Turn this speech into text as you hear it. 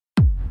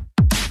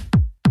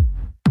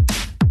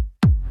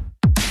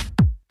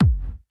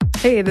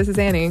Hey, this is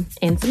Annie.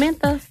 And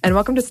Samantha. And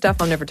welcome to Stuff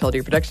I've Never Told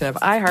You, production of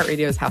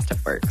iHeartRadio's How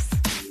Stuff Works.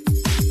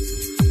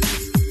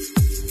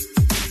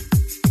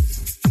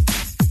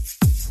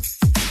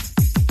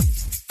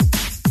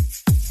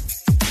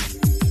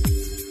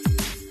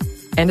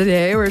 And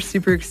today we're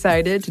super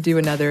excited to do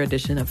another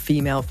edition of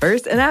Female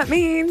First, and that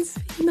means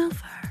Female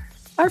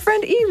First. Our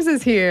friend Eves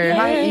is here. Yay.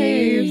 Hi,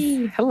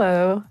 Eves.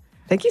 Hello.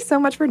 Thank you so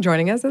much for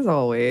joining us, as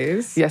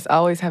always. Yes, I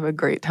always have a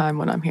great time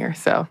when I'm here,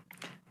 so.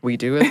 We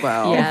do as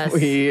well. Yes.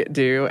 We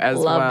do as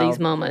well. Love these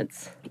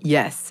moments.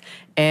 Yes.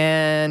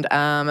 And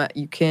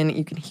you can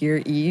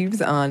hear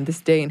Eves on This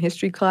Day in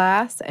History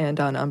class and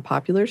on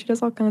Unpopular. She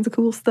does all kinds of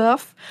cool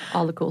stuff.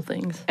 All the cool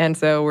things. And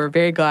so we're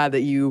very glad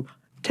that you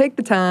take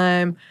the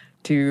time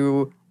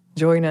to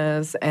join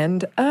us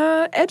and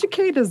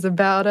educate us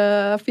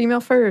about Female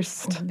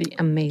First. The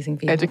amazing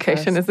female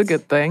Education firsts. is a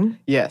good thing.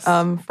 Yes.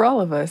 For all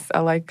of us,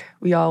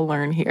 we all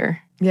learn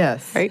here,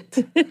 Yes.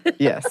 right?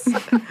 Yes.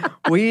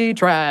 We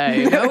try.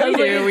 No, we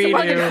do. We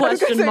Like a do.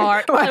 question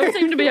mark. There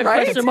seemed to be a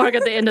question mark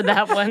at the end of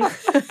that one.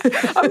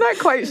 I'm not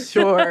quite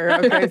sure.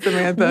 Okay,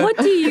 Samantha. What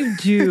do you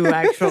do,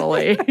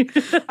 actually?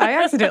 I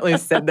accidentally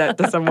said that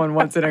to someone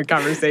once in a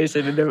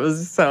conversation, and it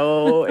was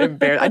so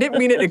embarrassing. I didn't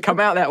mean it to come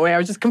out that way. I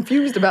was just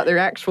confused about their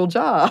actual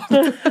job.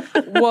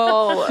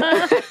 Well,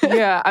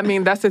 yeah, I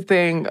mean, that's the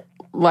thing,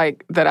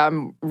 like, that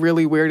I'm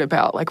really weird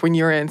about. Like, when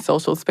you're in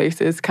social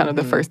spaces, kind of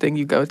the first thing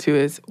you go to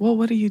is, well,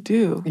 what do you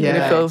do? Yeah. And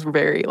it feels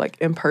very, like,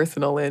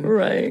 impersonal and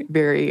Right.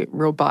 very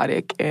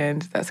robotic,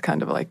 and that's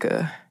kind of like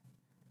a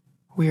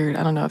weird,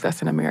 I don't know if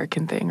that's an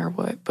American thing or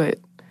what, but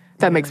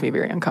that makes me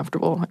very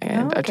uncomfortable,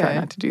 and I try Okay.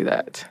 not to do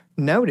that.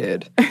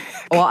 Noted.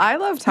 Well, I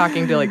love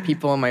talking to like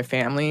people in my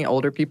family,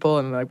 older people,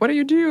 and they're like, what do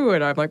you do?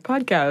 And I'm like,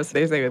 podcast.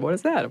 They say, what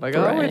is that? I'm like,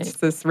 oh, Right. it's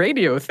this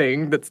radio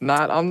thing that's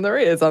not on the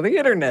radio. It's on the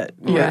internet.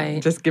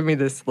 Right. Just give me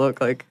this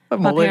look like,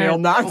 what millennial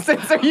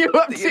nonsense are you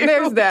up to?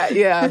 There's that,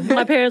 yeah.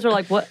 My parents were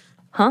like, what?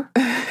 Huh?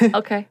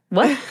 Okay.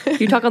 What?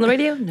 You talk on the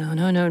radio? No.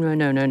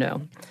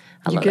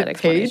 I You love get that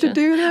paid to explanation.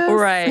 do this?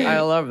 Right.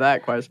 I love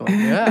that question.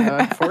 Yeah,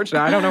 unfortunately,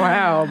 I don't know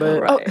how, but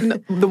Right. Oh,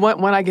 no, the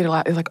one I get a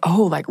lot is like,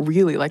 oh, like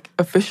really, like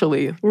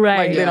officially. Right.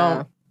 Like they yeah.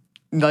 don't.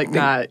 Like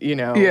not, you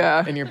know,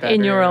 Yeah. in your bedroom.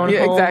 In your own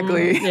Yeah, home.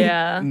 exactly.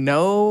 Yeah.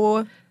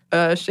 No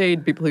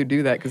shade people who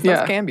do that because those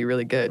Yeah. can be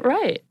really good.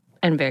 Right.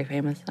 And very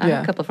famous. I have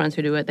Yeah. a couple of friends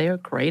who do it. They are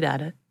great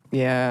at it.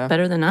 Yeah.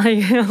 Better than I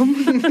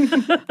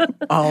am.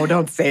 Oh,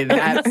 don't say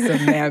that,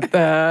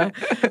 Samantha.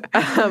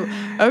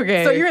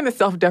 Okay. So you're in the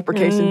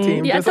self-deprecation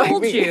team. Yeah, I just like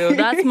told me. you.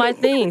 That's my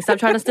thing. Stop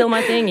trying to steal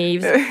my thing,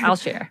 Eves. I'll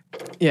share.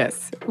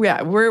 Yes.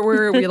 Yeah,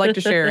 we like to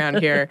share around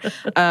here.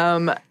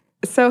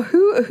 So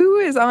who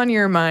is on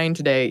your mind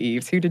today,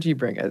 Eves? Who did you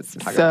bring us?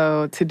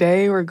 So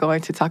today we're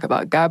going to talk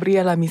about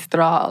Gabriela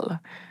Mistral.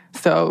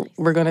 So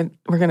we're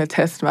gonna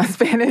test my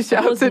Spanish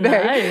out was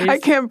today. nice. I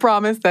can't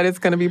promise that it's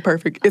gonna be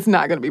perfect. It's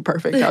not gonna be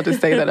perfect. I'll just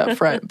say that up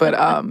front. But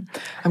I'm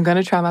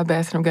gonna try my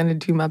best and I'm gonna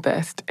do my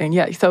best. And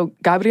yeah, so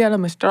Gabriela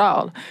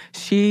Mistral,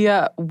 she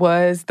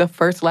was the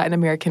first Latin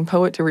American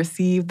poet to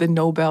receive the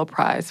Nobel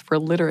Prize for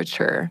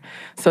Literature.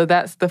 So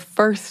that's the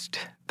first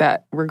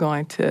that we're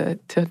going to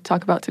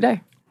talk about today.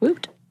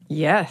 Woot.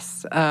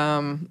 Yes.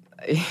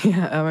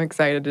 Yeah, I'm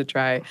excited to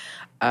try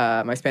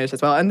my Spanish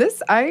as well. And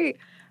this, I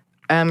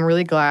am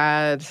really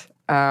glad.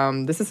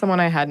 This is someone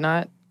I had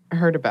not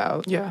heard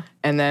about. Yeah.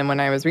 And then when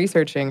I was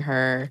researching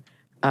her,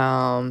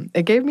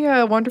 it gave me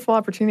a wonderful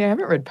opportunity. I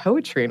haven't read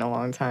poetry in a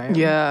long time.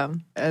 Yeah.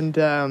 And,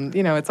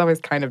 it's always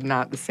kind of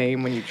not the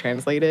same when you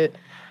translate it.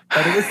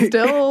 But it was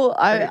still,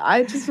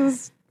 I just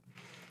was,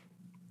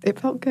 it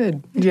felt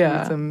good. to Yeah.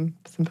 read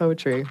some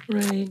poetry.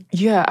 Right.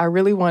 Yeah, I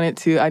really wanted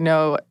to. I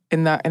know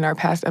in our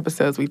past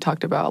episodes we've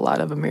talked about a lot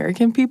of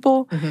American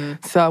people,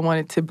 so I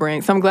wanted to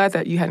bring. So I'm glad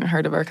that you hadn't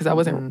heard of her because I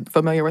wasn't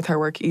familiar with her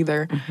work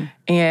either.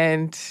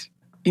 And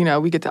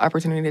we get the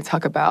opportunity to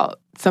talk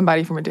about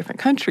somebody from a different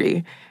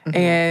country,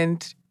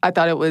 and I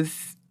thought it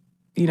was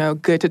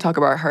good to talk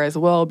about her as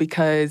well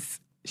because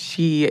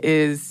she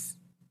is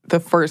the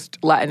first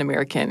Latin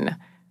American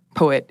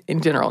poet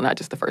in general, not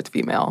just the first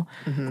female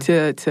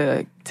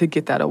to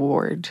get that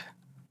award.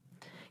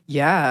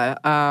 Yeah.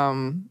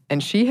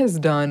 And she has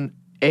done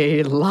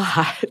a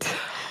lot.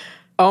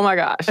 Oh my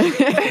gosh.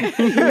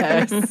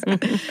 Yes.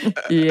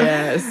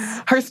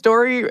 Yes. Her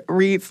story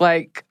reads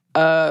like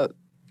a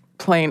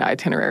plane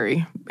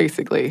itinerary,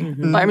 basically.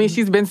 I mean,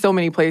 she's been so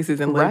many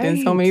places and lived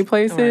in so many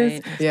places.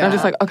 Right. And Yeah. I'm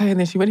just like, okay, and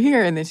then she went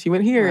here, and then she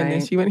went here, and then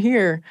Right. she went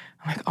here.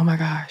 I'm like, oh my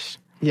gosh,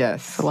 Yes.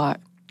 it's a lot.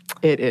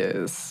 It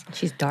is.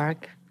 She's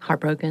dark,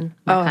 heartbroken,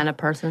 my kind of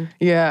person,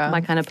 Yeah.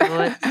 my kind of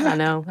poet. I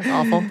know, that's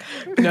awful.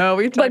 No,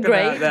 we talked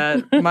great.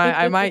 about that.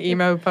 My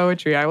emo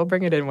poetry. I will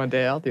bring it in one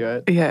day. I'll do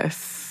it.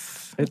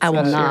 Yes. It's, I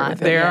will not, but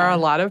There yeah. are a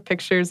lot of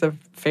pictures of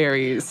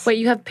fairies. Wait,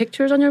 you have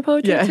pictures on your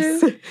poetry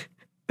Yes. too?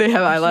 They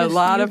have a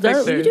lot of You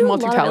pictures. do a lot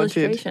of Multi-talented.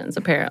 illustrations,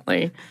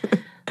 apparently.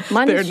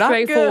 Mine They're is not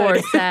straightforward,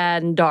 good.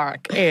 sad, and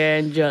dark,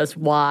 and just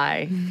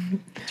why?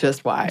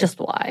 Just why? Just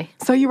why?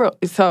 So you wrote,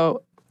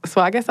 so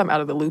I guess I'm out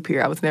of the loop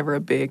here. I was never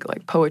a big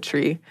like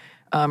poetry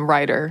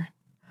writer.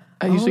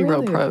 I usually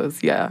wrote really?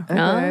 prose, yeah.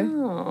 Okay.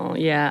 Oh,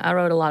 yeah. I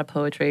wrote a lot of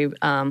poetry.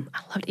 I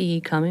loved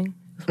E.E. Cummings.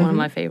 It was one of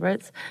my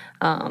favorites.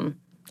 I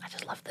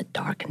just loved the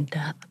dark and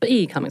death. But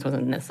E.E. Cummings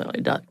wasn't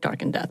necessarily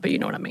dark and death, but you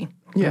know what I mean.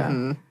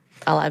 Yeah.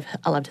 I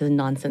loved his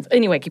nonsense.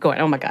 Anyway, keep going.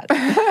 Oh, my God.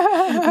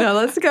 Now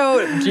let's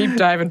go deep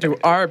dive into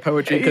our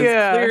poetry because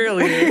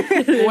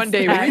clearly one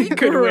day we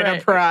could win a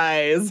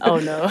prize. Oh,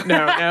 no.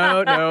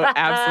 No,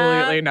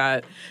 absolutely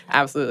not.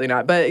 Absolutely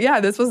not. But yeah,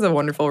 this was a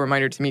wonderful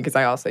reminder to me because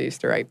I also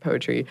used to write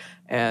poetry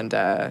and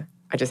I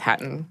just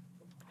hadn't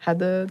had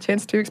the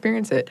chance to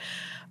experience it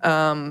in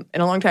a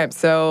long time.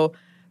 So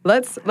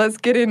let's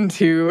get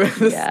into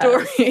the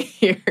story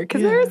here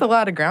because there is a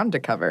lot of ground to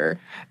cover.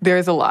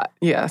 There's a lot,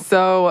 yeah.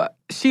 So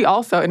she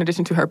also, in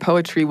addition to her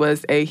poetry,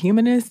 was a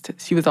humanist.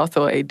 She was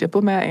also a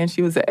diplomat, and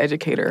she was an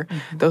educator.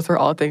 Those were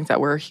all things that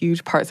were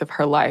huge parts of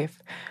her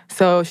life.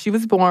 So she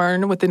was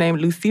born with the name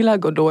Lucila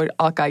Godoy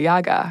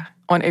Alcayaga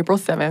on April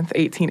 7th,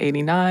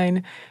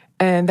 1889.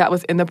 And that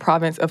was in the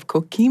province of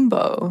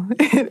Coquimbo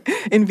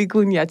in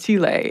Vicuña,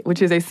 Chile,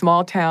 which is a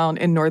small town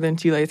in northern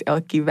Chile's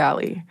Elqui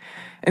Valley.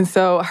 And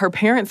so her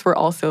parents were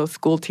also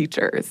school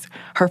teachers.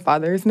 Her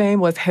father's name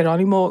was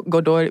Jerónimo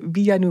Godoy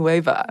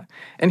Villanueva,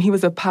 and he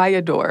was a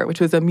payador, which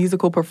was a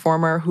musical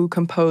performer who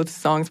composed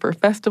songs for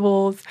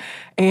festivals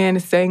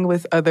and sang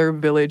with other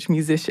village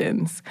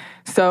musicians.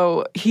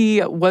 So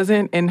he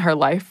wasn't in her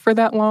life for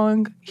that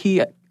long.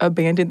 He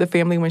abandoned the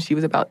family when she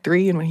was about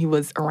 3, and when he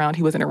was around,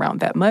 he wasn't around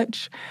that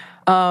much.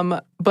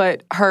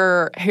 But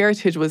her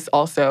heritage was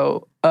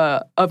also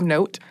of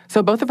note.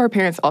 So both of her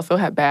parents also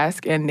had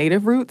Basque and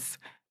Native roots.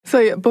 So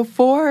yeah,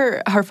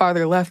 before her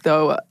father left,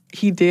 though,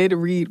 he did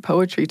read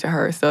poetry to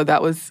her. So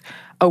that was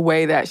a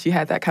way that she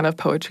had that kind of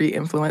poetry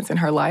influence in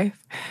her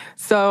life.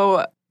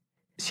 So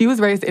she was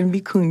raised in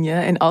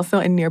Vicuña and also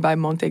in nearby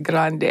Monte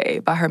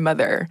Grande by her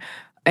mother.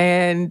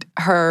 And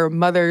her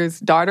mother's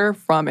daughter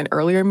from an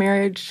earlier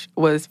marriage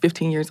was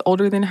 15 years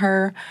older than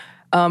her.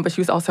 But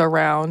she was also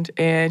around,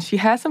 and she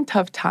had some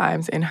tough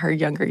times in her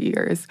younger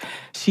years.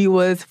 She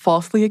was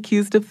falsely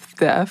accused of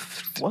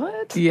theft.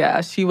 What?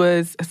 Yeah, she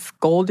was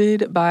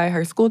scolded by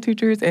her school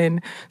teachers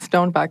and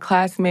stoned by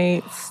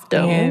classmates.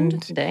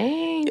 Stoned?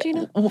 Dang,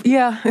 Gina.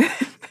 Yeah.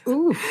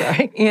 Ooh,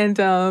 sorry. And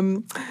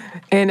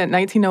in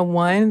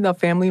 1901, the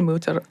family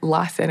moved to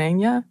La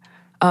Serena.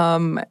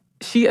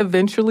 She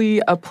eventually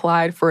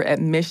applied for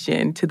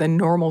admission to the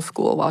normal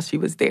school while she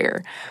was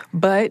there,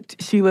 but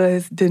she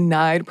was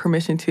denied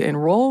permission to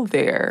enroll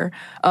there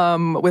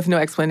with no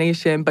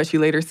explanation. But she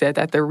later said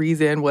that the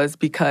reason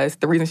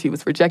she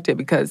was rejected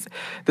because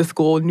the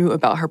school knew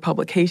about her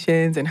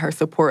publications and her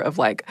support of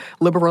like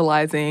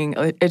liberalizing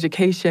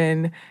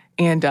education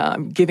and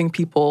giving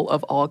people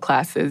of all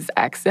classes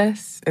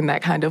access, and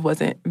that kind of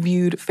wasn't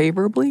viewed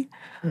favorably.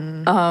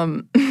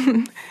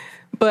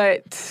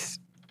 But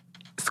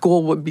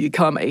school would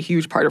become a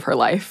huge part of her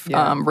life,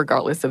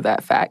 regardless of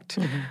that fact.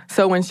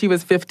 So when she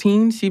was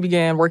 15, she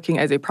began working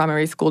as a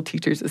primary school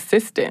teacher's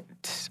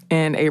assistant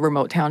in a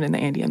remote town in the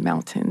Andean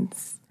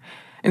Mountains.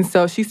 And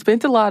so she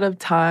spent a lot of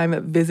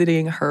time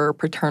visiting her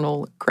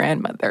paternal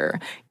grandmother,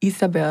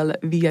 Isabel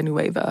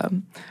Villanueva,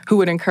 who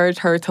would encourage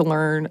her to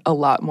learn a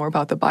lot more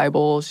about the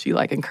Bible. She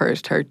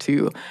encouraged her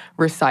to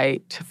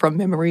recite from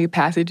memory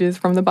passages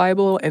from the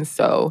Bible. And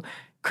so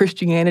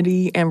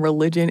Christianity and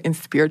religion and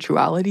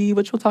spirituality,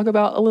 which we'll talk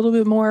about a little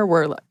bit more,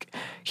 were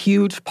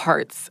huge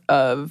parts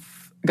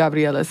of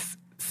Gabriela's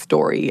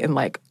story and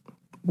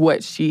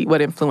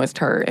what influenced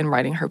her in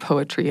writing her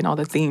poetry and all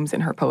the themes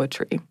in her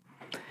poetry.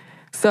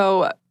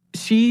 So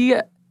she,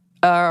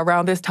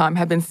 around this time,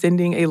 had been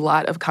sending a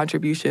lot of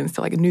contributions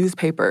to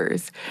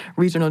newspapers,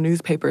 regional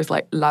newspapers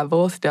like La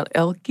Voz del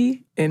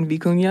Elqui in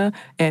Vicuña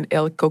and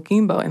El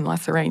Coquimbo in La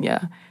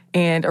Serena.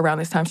 And around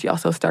this time, she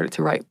also started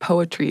to write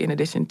poetry in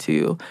addition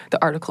to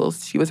the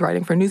articles she was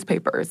writing for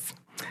newspapers.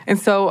 And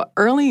so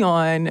early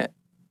on,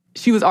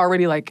 she was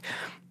already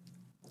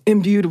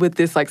imbued with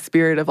this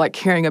spirit of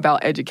caring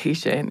about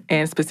education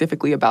and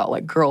specifically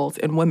about girls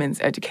and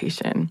women's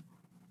education.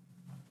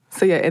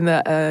 So yeah, in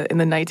the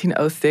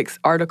 1906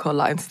 article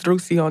La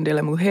Instrucción de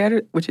la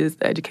Mujer, which is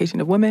the education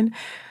of women,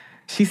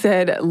 she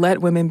said,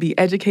 "Let women be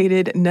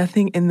educated.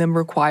 Nothing in them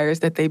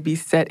requires that they be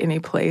set in a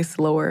place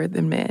lower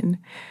than men."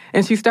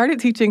 And she started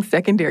teaching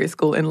secondary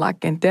school in La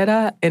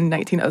Cantera in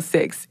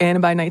 1906.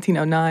 And by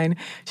 1909,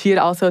 she had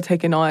also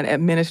taken on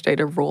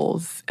administrative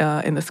roles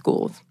in the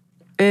schools.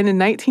 And in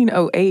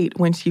 1908,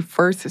 when she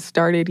first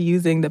started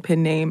using the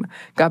pen name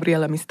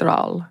Gabriela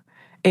Mistral,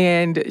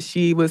 and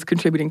she was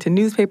contributing to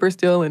newspapers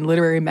still and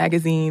literary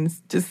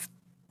magazines, just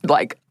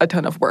a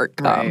ton of work.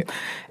 Right.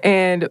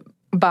 And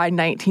by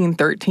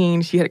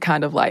 1913, she had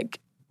kind of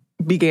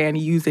began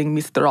using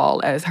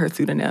Mistral as her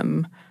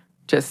pseudonym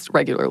just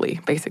regularly,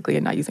 basically,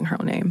 and not using her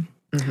own name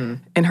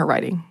in her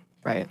writing.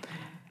 Right.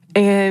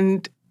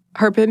 And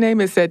her pen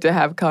name is said to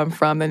have come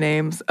from the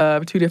names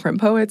of 2 different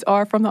poets,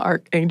 are from the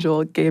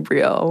archangel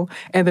Gabriel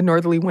and the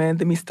northerly wind,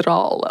 the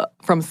Mistral,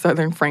 from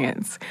southern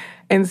France.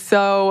 And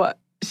so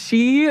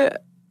she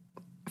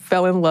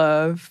fell in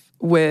love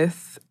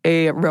with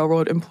a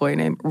railroad employee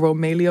named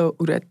Romelio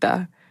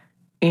Ureta.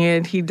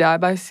 and he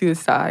died by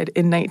suicide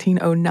in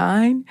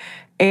 1909.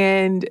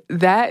 And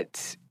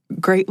that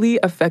greatly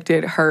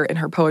affected her and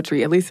her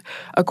poetry, at least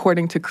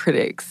according to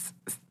critics.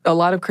 A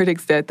lot of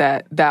critics said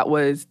that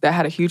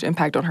had a huge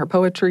impact on her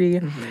poetry,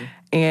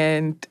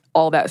 and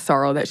all that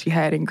sorrow that she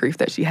had and grief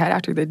that she had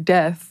after the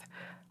death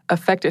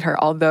affected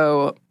her.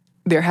 Although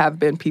there have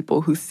been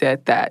people who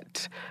said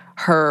that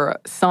her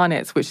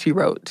sonnets, which she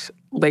wrote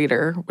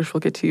later, which we'll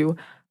get to,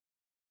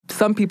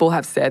 some people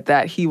have said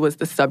that he was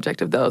the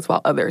subject of those,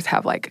 while others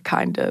have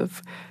kind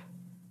of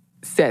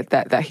said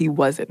that he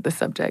wasn't the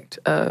subject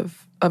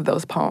of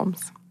those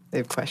poems.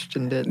 They've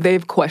questioned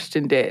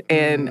it.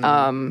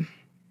 And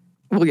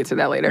we'll get to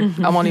that later.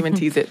 I won't even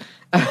tease it.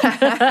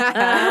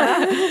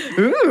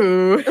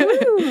 Ooh.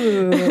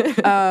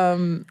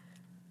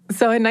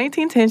 So in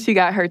 1910, she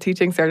got her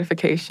teaching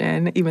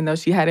certification, even though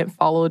she hadn't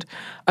followed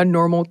a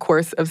normal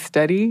course of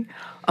study.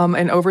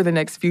 And over the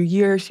next few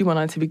years, she went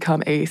on to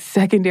become a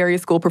secondary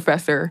school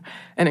professor,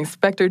 an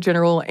inspector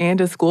general, and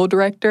a school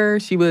director.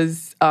 She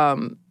was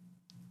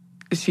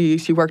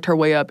she worked her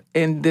way up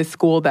in this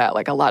school that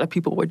a lot of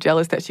people were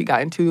jealous that she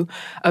got into,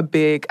 a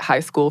big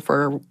high school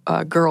for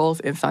girls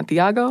in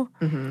Santiago.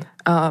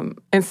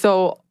 And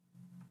so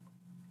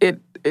it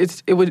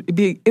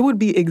would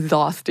be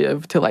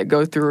exhaustive to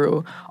go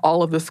through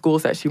all of the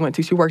schools that she went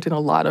to. She worked in a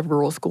lot of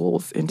rural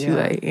schools in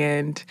Chile,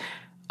 and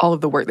all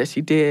of the work that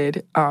she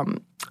did.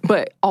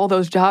 But all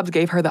those jobs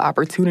gave her the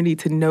opportunity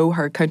to know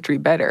her country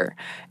better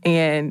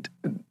and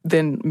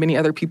than many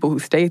other people who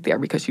stayed there,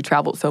 because she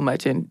traveled so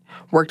much and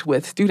worked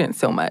with students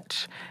so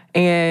much.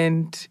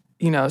 And,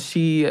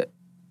 she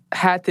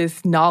had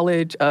this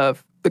knowledge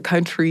of the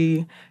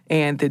country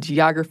and the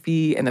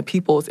geography and the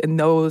peoples, and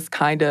those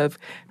kind of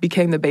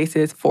became the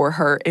basis for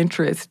her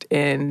interest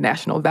in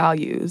national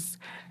values.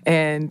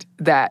 And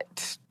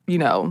that,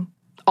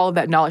 all of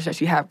that knowledge that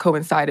she had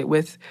coincided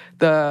with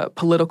the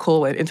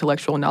political and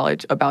intellectual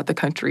knowledge about the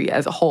country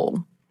as a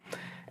whole.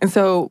 And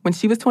so when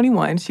she was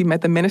 21, she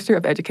met the Minister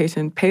of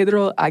Education,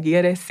 Pedro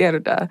Aguirre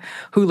Cerda,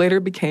 who later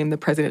became the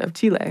president of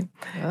Chile.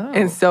 Oh.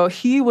 And so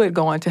he would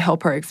go on to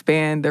help her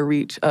expand the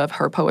reach of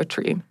her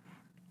poetry.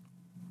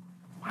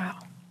 Wow.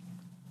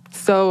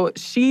 So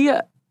she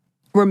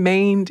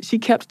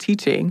kept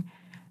teaching,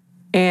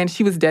 and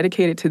she was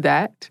dedicated to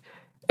that,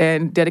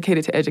 and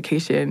dedicated to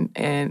education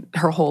and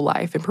her whole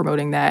life and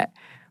promoting that.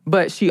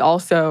 But she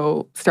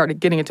also started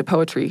getting into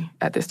poetry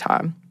at this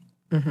time.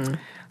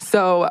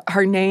 So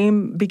her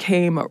name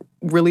became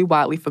really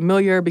widely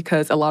familiar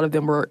because a lot of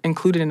them were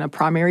included in a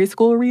primary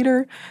school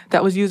reader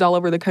that was used all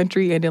over the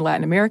country and in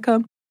Latin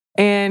America.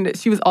 And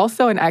she was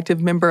also an active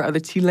member of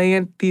the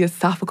Chilean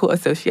Theosophical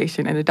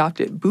Association and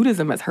adopted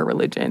Buddhism as her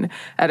religion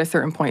at a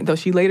certain point, though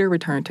she later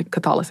returned to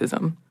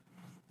Catholicism.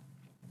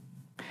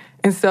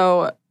 And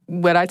so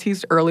what I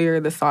teased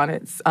earlier, the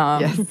sonnets,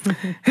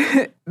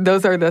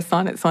 those are the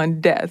sonnets on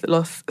death,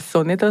 los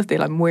sonetos de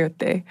la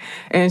muerte.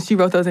 And she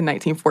wrote those in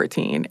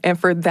 1914. And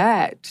for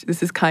that,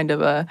 this is kind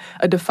of a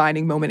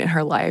defining moment in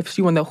her life.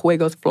 She won the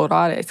Juegos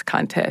Florales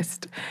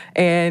contest.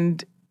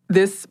 And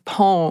this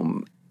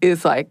poem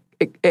is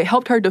it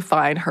helped her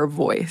define her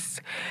voice.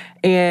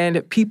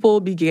 And people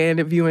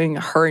began viewing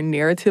her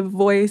narrative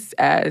voice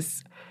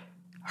as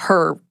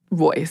her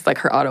voice,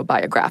 her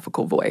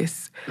autobiographical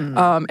voice.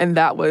 And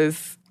that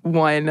was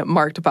one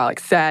marked by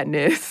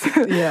sadness,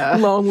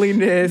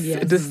 loneliness,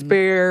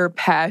 despair,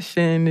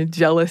 passion,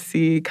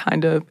 jealousy,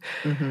 kind of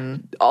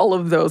all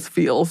of those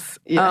feels.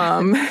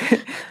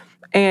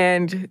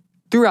 And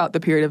throughout the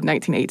period of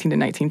 1918 to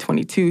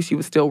 1922, she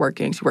was still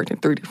working. She worked in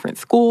 3 different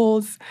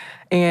schools.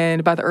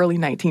 And by the early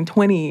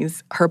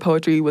 1920s, her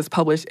poetry was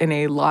published in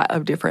a lot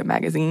of different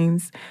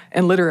magazines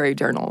and literary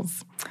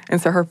journals.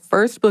 And so her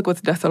first book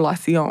was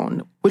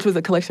Desolación, which was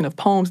a collection of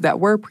poems that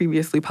were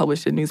previously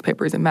published in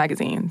newspapers and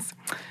magazines.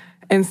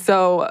 And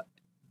so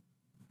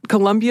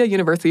Columbia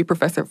University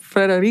professor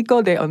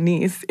Federico de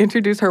Onís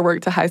introduced her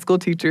work to high school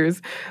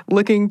teachers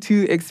looking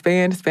to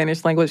expand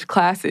Spanish language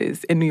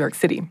classes in New York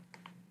City.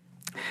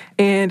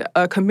 And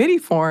a committee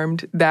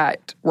formed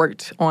that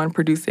worked on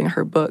producing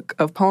her book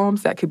of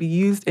poems that could be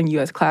used in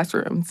U.S.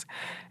 classrooms.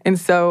 And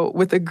so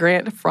with a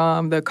grant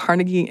from the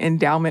Carnegie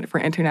Endowment for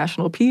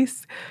International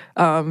Peace,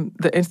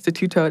 the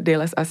Instituto de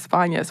las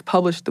Españas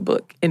published the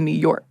book in New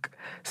York.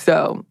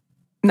 So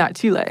not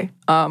Chile,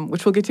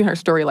 which we'll get to in her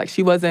story.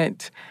 She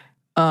wasn't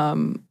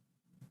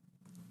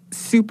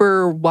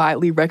super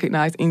widely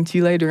recognized in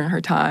Chile during her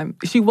time.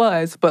 She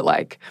was, but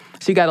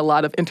she got a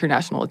lot of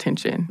international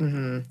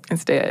attention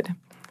instead.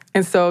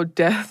 And so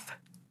death,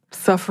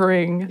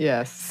 suffering,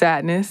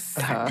 sadness,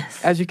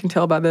 as you can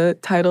tell by the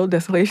title,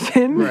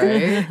 Desolation,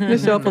 they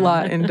show up a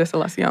lot in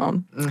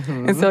Desolación.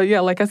 And so,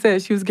 like I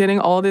said, she was getting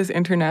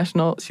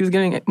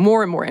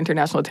more and more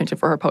international attention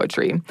for her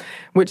poetry,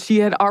 which she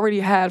had already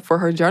had for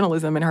her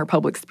journalism and her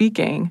public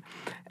speaking.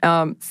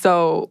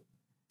 So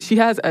she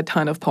has a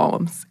ton of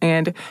poems.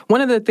 And one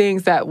of the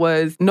things that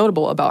was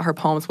notable about her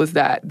poems was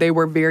that they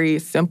were very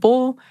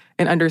simple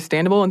and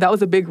understandable. And that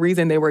was a big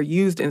reason they were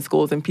used in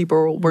schools and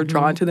people were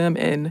drawn to them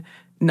in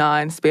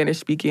non-Spanish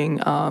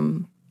speaking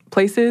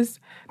places.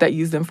 that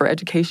used them for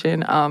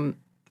education.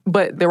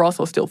 But they were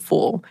also still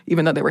full,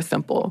 even though they were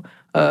simple,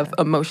 of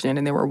emotion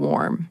and they were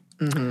warm.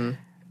 Mm-hmm.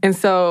 And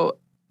so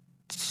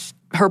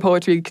her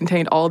poetry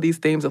contained all these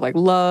themes of like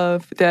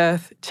love,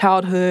 death,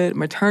 childhood,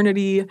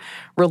 maternity,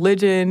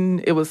 religion.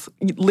 It was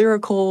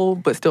lyrical,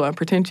 but still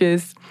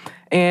unpretentious.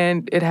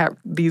 And it had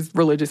these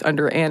religious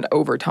under and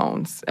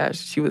overtones,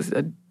 as she was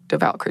a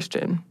devout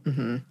Christian.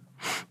 Mm-hmm.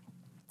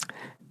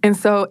 And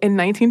so in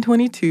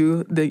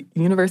 1922, the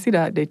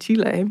Universidad de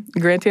Chile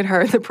granted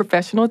her the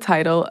professional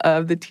title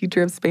of the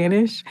teacher of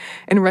Spanish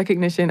in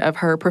recognition of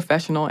her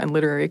professional and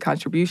literary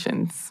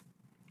contributions.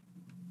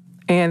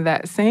 And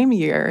that same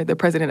year, the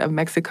president of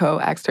Mexico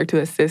asked her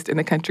to assist in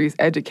the country's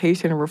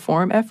education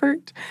reform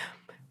effort,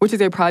 which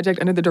is a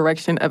project under the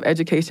direction of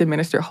Education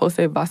Minister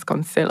Jose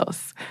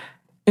Vasconcelos.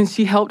 And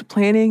she helped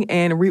planning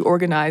and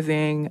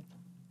reorganizing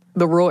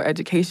the rural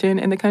education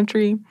in the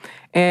country.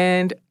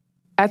 And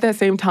at that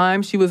same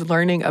time, she was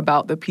learning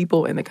about the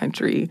people in the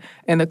country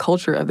and the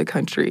culture of the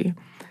country.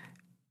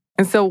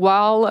 And so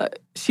while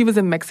she was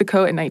in Mexico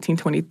in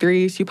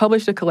 1923, she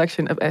published a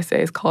collection of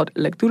essays called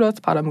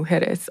Lecturas para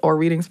Mujeres, or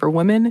Readings for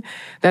Women,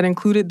 that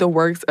included the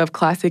works of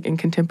classic and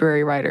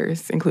contemporary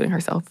writers, including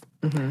herself.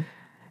 Mm-hmm.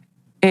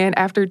 And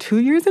after 2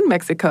 years in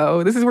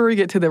Mexico, this is where we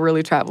get to the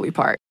really travel-y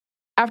part.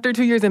 After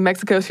 2 years in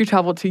Mexico, she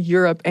traveled to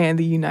Europe and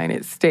the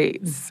United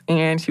States,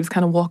 and she was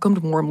kind of welcomed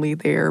warmly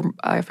there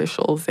by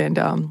officials. And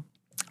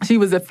she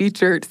was a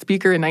featured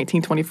speaker in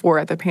 1924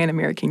 at the Pan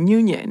American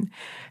Union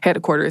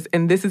headquarters.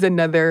 And this is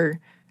another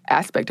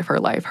aspect of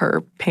her life,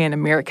 her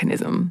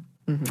Pan-Americanism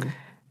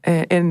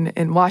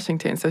in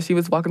Washington. So she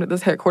was welcomed at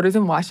those headquarters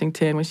in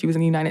Washington when she was in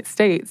the United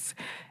States.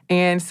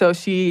 And so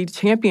she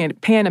championed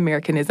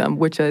Pan-Americanism,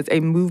 which is a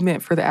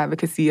movement for the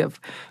advocacy of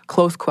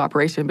close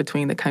cooperation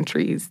between the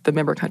countries, the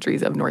member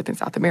countries of North and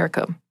South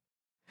America.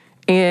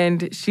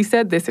 And she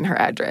said this in her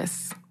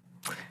address.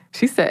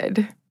 She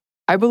said,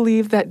 "I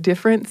believe that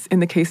difference in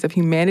the case of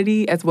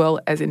humanity as well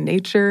as in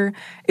nature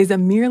is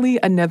merely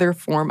another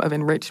form of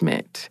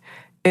enrichment.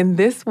 In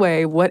this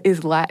way, what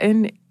is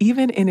Latin,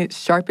 even in its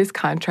sharpest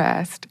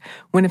contrast,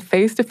 when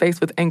face-to-face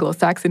with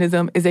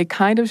Anglo-Saxonism, is a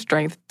kind of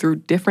strength through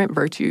different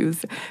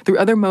virtues, through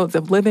other modes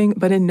of living,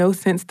 but in no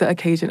sense the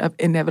occasion of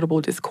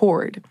inevitable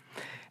discord."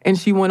 And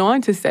she went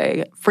on to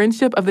say,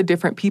 "Friendship of the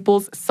different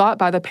peoples sought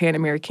by the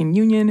Pan-American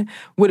Union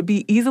would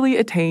be easily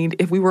attained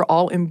if we were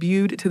all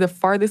imbued to the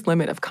farthest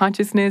limit of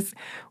consciousness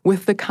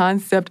with the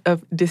concept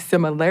of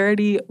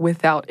dissimilarity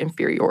without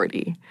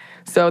inferiority."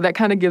 So that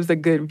kind of gives a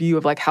good view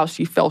of like how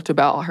she felt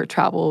about her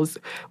travels,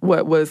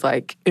 what was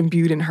like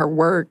imbued in her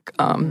work,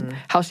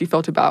 how she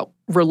felt about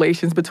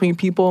relations between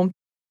people.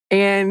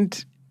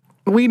 And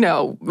we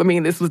know, I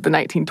mean, this was the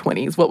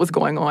 1920s, what was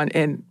going on.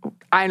 And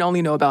I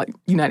only know about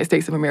United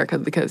States of America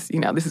because, you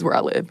know, this is where I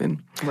live. And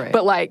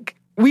But, like,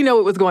 we know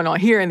what was going on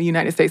here in the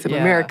United States of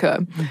America.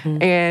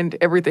 Mm-hmm. And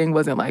everything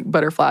wasn't, like,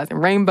 butterflies and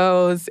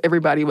rainbows.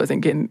 Everybody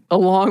wasn't getting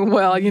along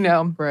well, you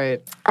know.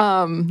 Right.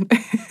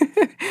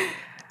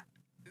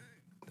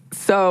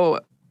 So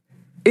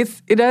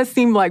it does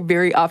seem, like,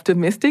 very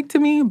optimistic to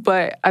me,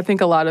 but I think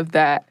a lot of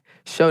that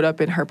showed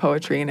up in her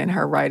poetry and in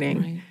her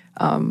writing.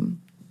 Right.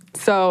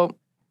 So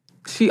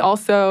she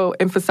also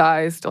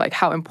emphasized like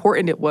how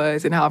important it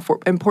was and how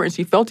important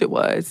she felt it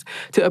was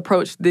to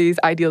approach these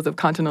ideals of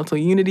continental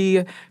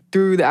unity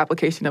through the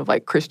application of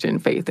like Christian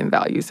faith and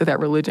values, so that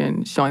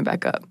religion showing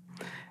back up.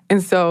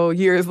 And so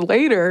years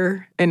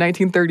later, in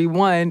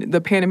 1931,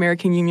 the Pan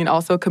American Union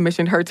also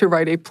commissioned her to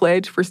write a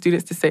pledge for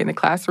students to stay in the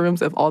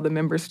classrooms of all the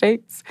member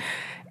states.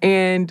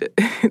 And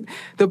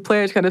the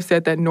pledge kind of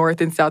said that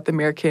North and South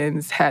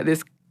Americans had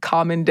this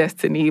common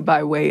destiny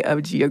by way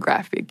of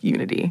geographic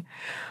unity.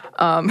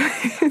 All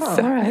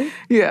right.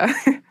 Yeah.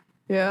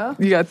 Yeah.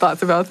 You got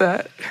thoughts about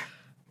that?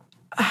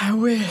 I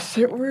wish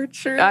it were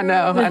true. I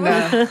know.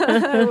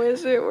 I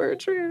wish it were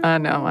true. I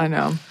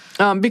know.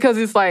 Because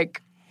it's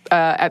like,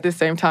 at the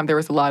same time, there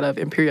was a lot of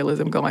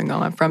imperialism going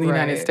on from the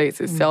United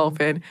States itself.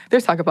 Mm-hmm. And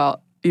there's talk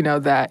about, you know,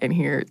 that in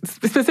here,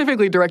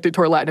 specifically directed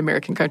toward Latin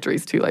American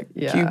countries too, like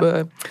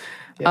Cuba.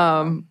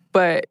 Yeah.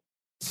 But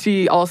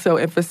she also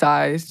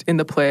emphasized in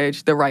the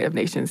pledge the right of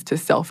nations to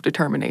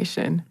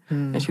self-determination.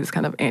 And she was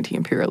kind of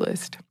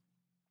anti-imperialist.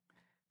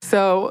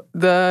 So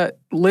the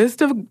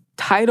list of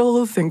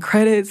titles and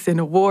credits and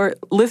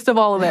list of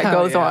all of that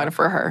goes on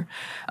for her.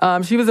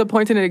 She was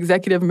appointed an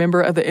executive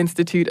member of the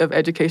Institute of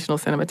Educational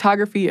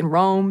Cinematography in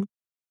Rome.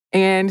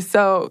 And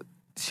so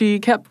she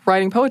kept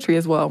writing poetry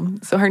as well.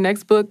 So her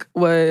next book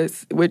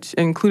which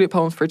included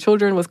poems for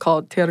children, was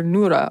called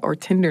Ternura, or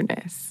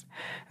Tenderness.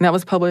 And that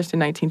was published in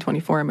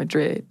 1924 in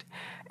Madrid.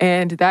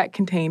 And that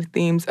contained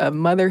themes of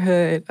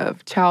motherhood,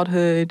 of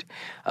childhood,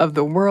 of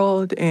the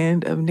world,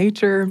 and of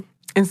nature.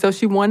 And so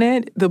she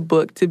wanted the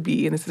book to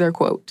be, and this is her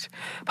quote,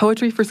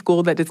 "Poetry for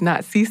school that does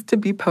not cease to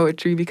be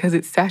poetry because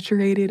it's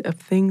saturated of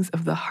things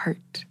of the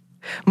heart,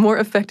 more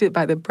affected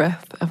by the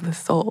breath of the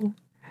soul."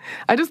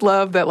 I just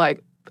love that,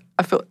 like,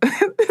 I feel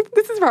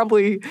this is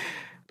probably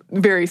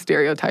very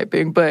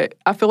stereotyping, but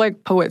I feel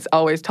like poets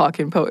always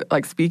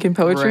speak in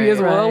poetry as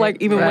well,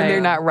 like even when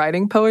they're not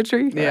writing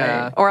poetry.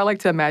 Yeah. Or I like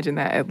to imagine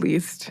that at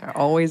least.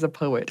 Always a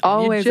poet.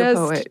 Always you a just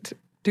poet.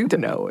 do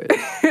know it.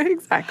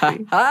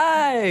 Exactly.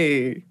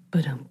 Hi.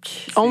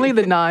 Only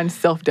the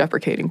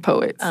non-self-deprecating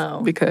poets.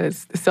 Oh.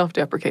 Because the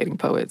self-deprecating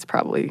poets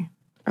probably...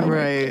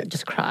 Right.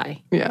 Just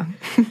cry. Yeah.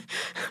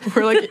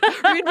 We're like,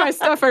 read my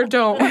stuff or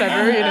don't,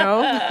 whatever, you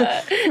know?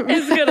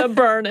 It's going to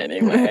burn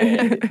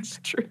anyway. It's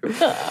true.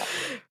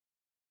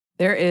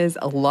 There is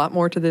a lot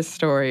more to this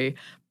story,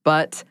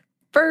 but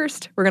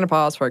first, we're going to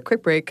pause for a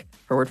quick break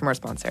for a word from our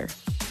sponsor.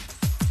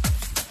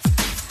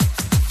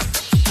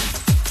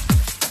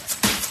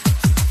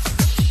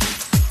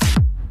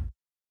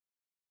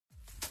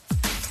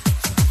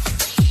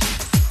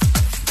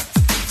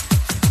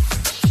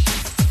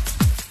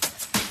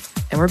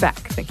 And we're back.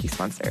 Thank you,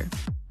 sponsor.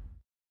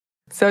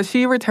 So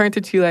she returned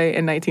to Chile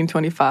in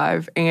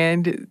 1925,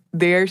 and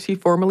there she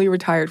formally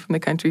retired from the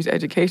country's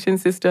education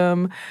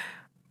system.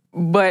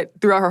 But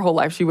throughout her whole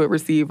life, she would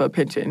receive a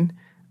pension.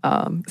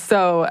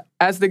 So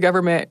as the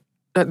government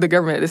at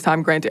this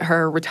time granted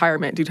her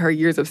retirement due to her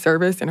years of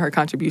service and her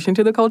contribution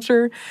to the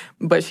culture,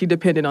 but she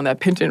depended on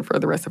that pension for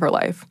the rest of her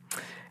life.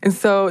 And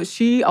so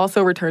she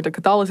also returned to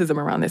Catholicism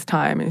around this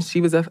time, and she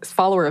was a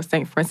follower of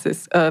St.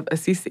 Francis of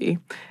Assisi.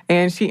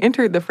 And she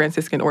entered the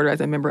Franciscan order as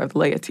a member of the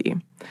laity.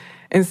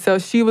 And so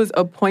she was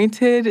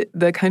appointed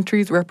the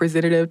country's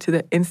representative to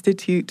the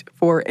Institute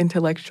for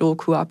Intellectual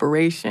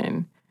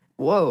Cooperation.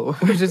 Whoa.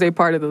 Which is a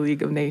part of the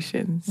League of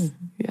Nations.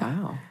 Mm-hmm.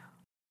 Yeah. Wow.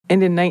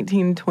 And in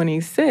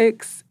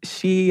 1926,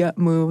 she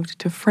moved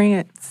to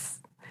France,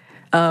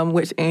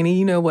 which Annie,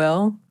 you know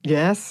well.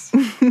 Yes.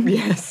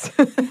 Yes.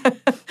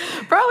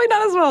 Probably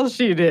not as well as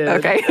she did.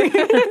 Okay.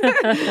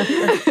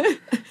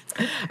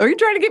 Are you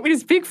trying to get me to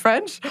speak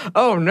French?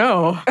 Oh,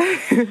 no.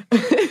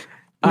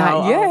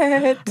 Not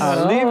yet.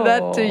 I'll leave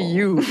that to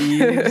you,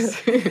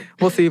 Eves.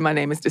 Well, see, my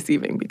name is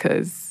deceiving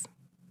because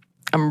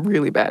I'm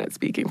really bad at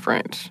speaking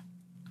French.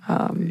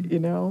 You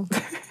know,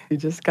 you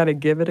just got to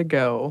give it a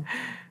go.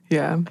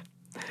 Yeah.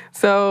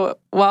 So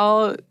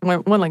one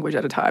language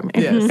at a time.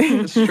 Yes,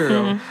 it's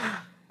true.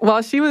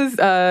 While she was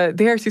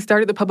there, she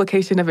started the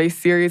publication of a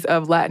series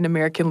of Latin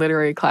American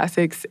literary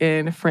classics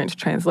in French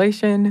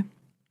translation.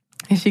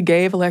 And she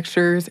gave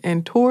lectures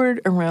and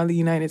toured around the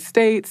United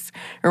States,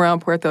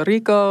 around Puerto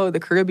Rico, the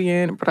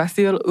Caribbean,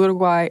 Brazil,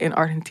 Uruguay, and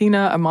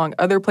Argentina, among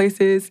other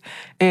places.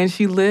 And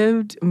she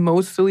lived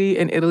mostly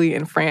in Italy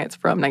and France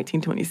from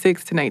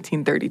 1926 to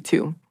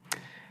 1932.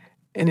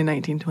 And in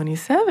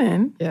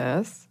 1927,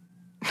 Yes.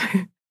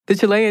 the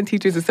Chilean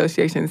Teachers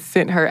Association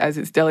sent her as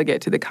its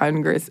delegate to the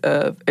Congress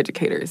of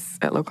Educators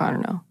at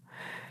Locarno.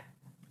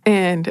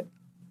 And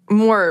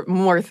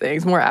more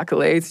things, more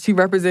accolades. She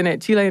represented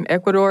Chile and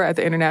Ecuador at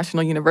the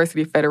International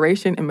University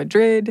Federation in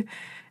Madrid.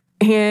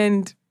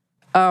 And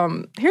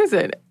here's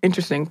an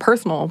interesting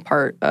personal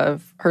part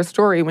of her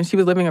story. When she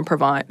was living in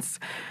Provence,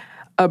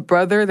 a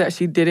brother that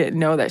she didn't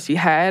know that she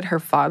had, her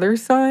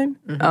father's son,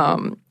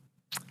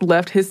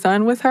 left his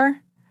son with her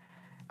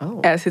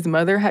as his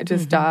mother had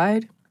just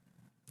died.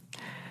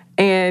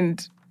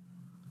 And,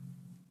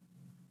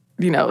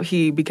 you know,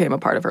 he became a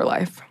part of her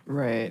life.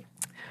 Right.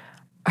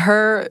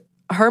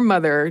 Her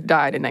mother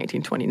died in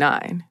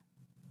 1929,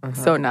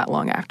 so not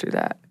long after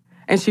that.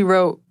 And she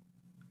wrote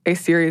a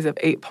series of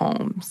 8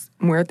 poems,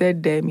 Muerte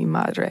de mi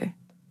Madre,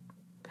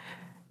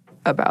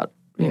 about,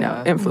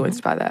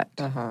 influenced by that.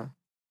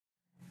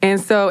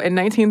 And so in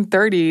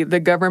 1930, the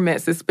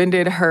government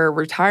suspended her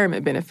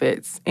retirement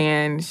benefits,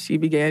 and she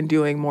began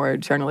doing more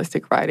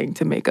journalistic writing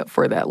to make up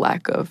for that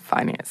lack of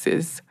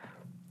finances.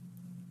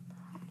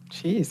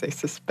 Jeez, they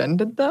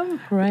suspended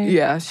them? Right.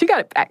 Yeah, she got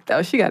it back,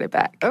 though. She got it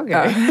back.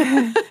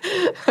 Okay.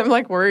 I'm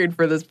like worried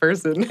for this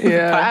person who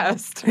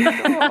passed.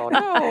 Oh,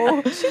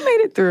 no. She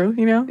made it through,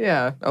 you know?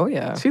 Yeah. Oh,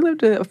 yeah. She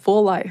lived a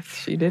full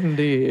life. She did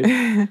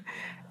indeed.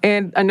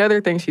 And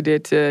another thing she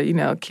did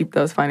to, keep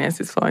those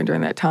finances flowing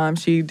during that time,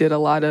 she did a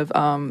lot of,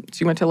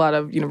 she went to a lot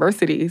of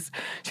universities.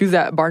 She was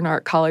at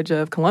Barnard College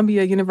of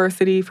Columbia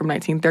University from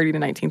 1930 to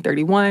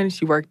 1931.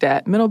 She worked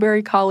at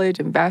Middlebury College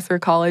and Vassar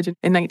College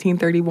in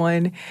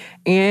 1931.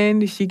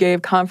 And she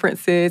gave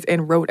conferences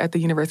and wrote at the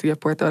University of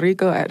Puerto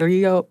Rico at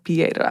Rio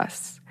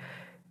Piedras.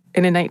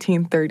 And in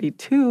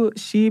 1932,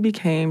 she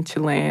became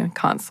Chilean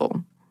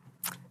consul.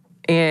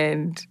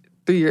 And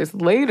 3 years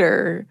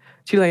later,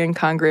 Chilean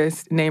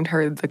Congress named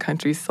her the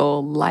country's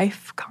sole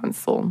life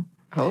consul.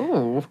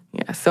 Oh.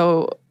 Yeah,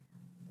 so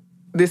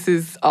this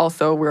is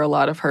also where a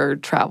lot of her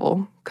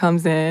travel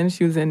comes in.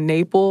 She was in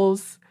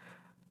Naples,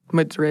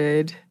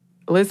 Madrid,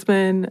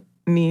 Lisbon,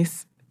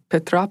 Nice,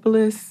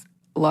 Petropolis,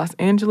 Los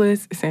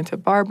Angeles, Santa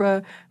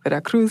Barbara,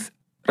 Veracruz,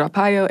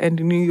 Rapallo,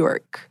 and New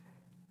York.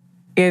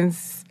 And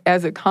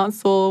as a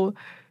consul,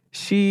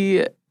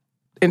 she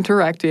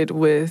interacted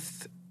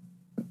with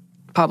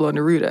Pablo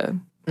Neruda,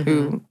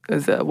 who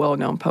is a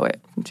well-known poet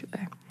from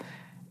Chile,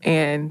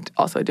 and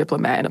also a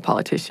diplomat and a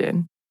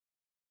politician.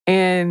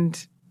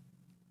 And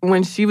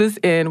when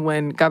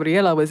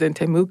Gabriela was in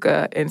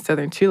Temuco in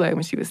southern Chile,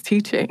 when she was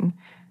teaching,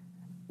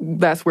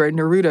 that's where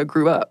Neruda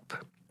grew up.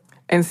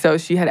 And so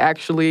she had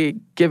actually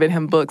given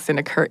him books and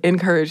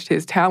encouraged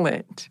his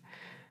talent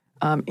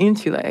in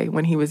Chile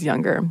when he was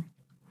younger.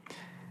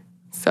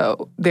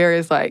 So there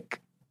is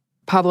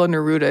Pablo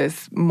Neruda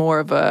is more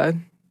of a,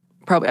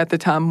 probably at the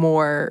time,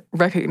 more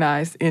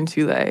recognized in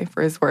Chile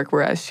for his work,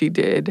 whereas she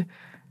did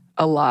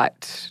a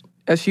lot,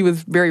 she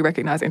was very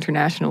recognized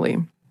internationally.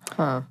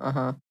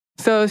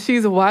 So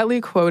she's widely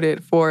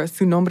quoted for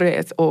Su nombre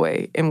es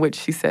hoy, in which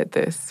she said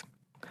this: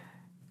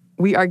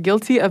 "We are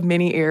guilty of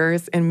many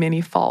errors and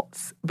many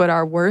faults, but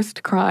our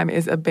worst crime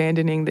is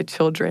abandoning the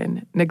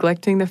children,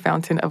 neglecting the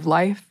fountain of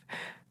life.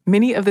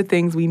 Many of the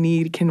things we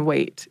need can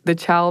wait. The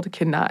child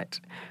cannot.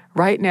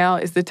 Right now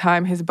is the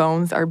time his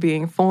bones are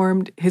being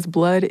formed, his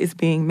blood is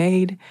being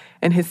made,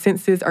 and his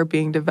senses are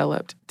being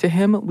developed. To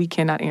him we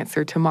cannot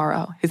answer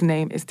tomorrow. His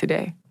name is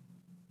today."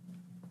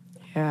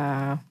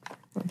 Yeah,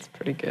 that's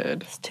pretty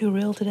good. It's too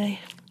real today.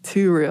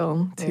 Too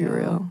real.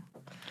 Real.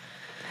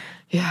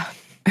 Yeah.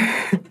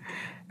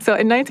 So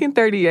in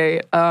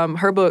 1938,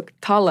 her book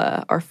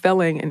Tala, or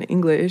Felling in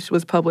English,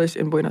 was published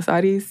in Buenos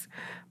Aires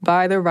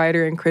by the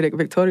writer and critic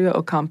Victoria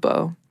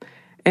Ocampo.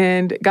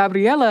 And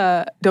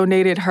Gabriela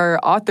donated her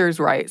author's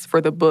rights for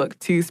the book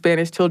to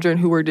Spanish children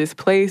who were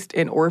displaced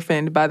and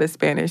orphaned by the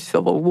Spanish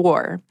Civil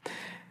War.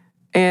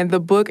 And the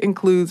book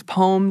includes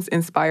poems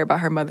inspired by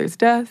her mother's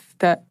death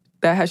that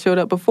had showed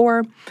up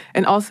before,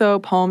 and also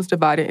poems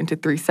divided into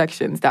 3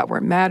 sections that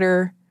were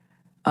Matter,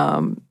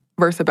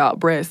 verse about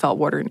bread, salt,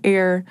 water, and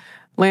air,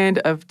 Land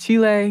of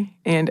Chile,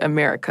 and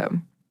America.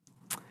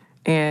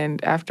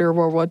 And after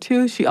World War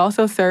II, she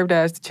also served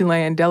as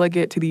Chilean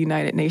delegate to the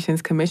United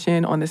Nations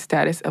Commission on the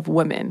Status of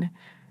Women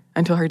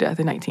until her death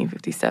in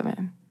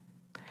 1957.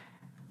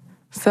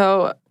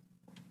 So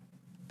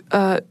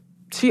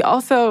she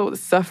also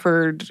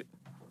suffered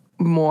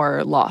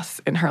more loss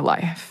in her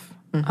life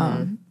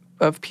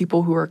of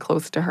people who were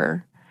close to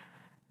her.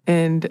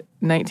 In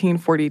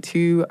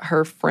 1942,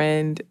 her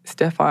friend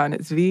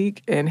Stefan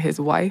Zweig and his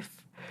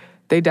wife,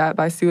 they died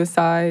by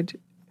suicide.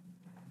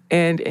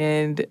 And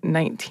in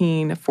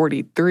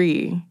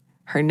 1943,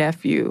 her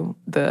nephew,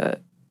 the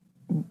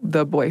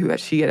boy who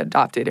she had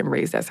adopted and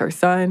raised as her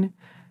son,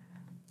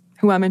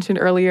 who I mentioned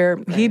earlier,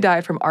 he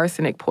died from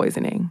arsenic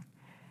poisoning.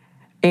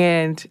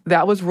 And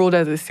that was ruled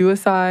as a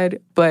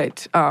suicide,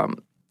 but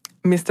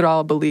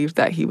Mistral believed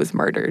that he was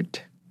murdered.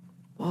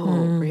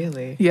 Whoa,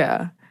 really?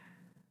 Yeah.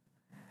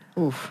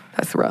 Oof.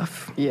 That's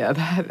rough. Yeah,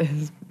 that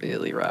is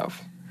really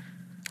rough.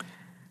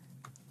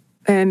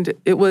 And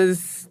it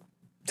was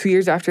 2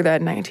 years after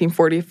that, in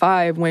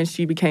 1945, when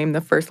she became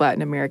the first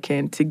Latin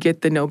American to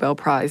get the Nobel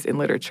Prize in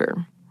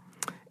Literature.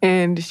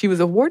 And she was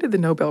awarded the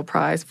Nobel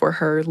Prize for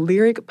her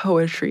lyric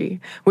poetry,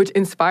 which,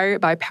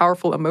 inspired by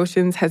powerful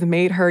emotions, has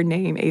made her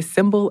name a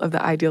symbol of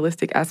the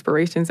idealistic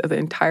aspirations of the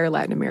entire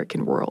Latin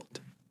American world.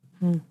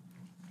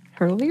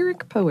 Her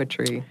lyric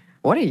poetry.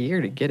 What a year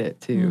to get it,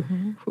 too.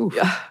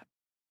 Yeah.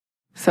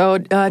 So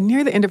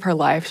near the end of her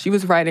life, she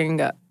was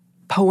writing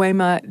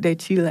Poema de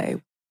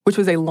Chile, which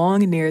was a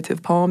long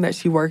narrative poem that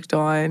she worked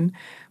on,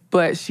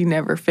 but she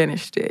never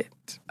finished it.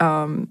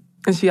 And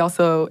she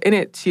also, in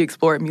it, she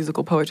explored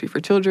musical poetry for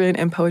children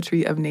and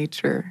poetry of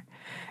nature.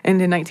 And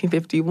in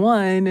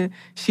 1951,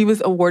 she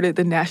was awarded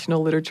the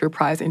National Literature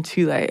Prize in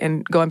Chile.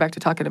 And going back to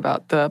talking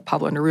about the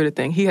Pablo Neruda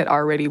thing, he had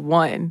already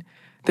won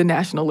the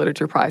National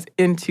Literature Prize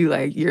in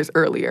Chile years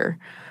earlier.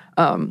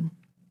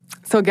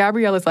 So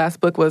Gabriela's last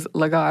book was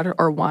Lagar,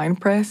 or Wine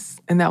Press,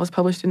 and that was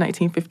published in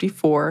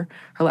 1954,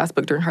 her last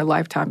book during her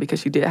lifetime,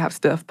 because she did have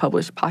stuff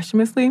published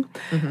posthumously.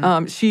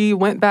 She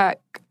went back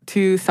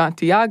to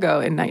Santiago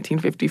in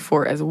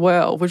 1954 as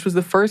well, which was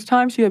the first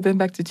time she had been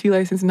back to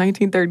Chile since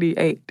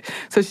 1938.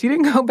 So she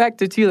didn't go back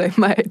to Chile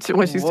much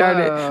when she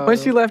started. When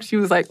she left, she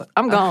was like,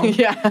 I'm gone. I'm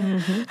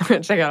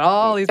going to check out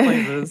all these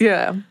places.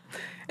 Yeah.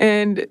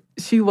 And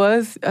she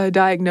was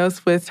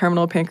diagnosed with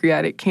terminal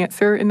pancreatic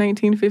cancer in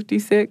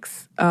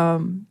 1956.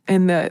 In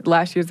the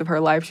last years of her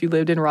life, she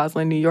lived in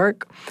Roslyn, New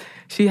York.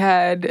 She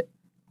had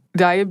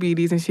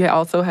diabetes, and she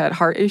also had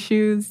heart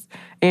issues,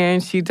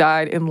 and she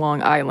died in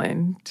Long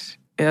Island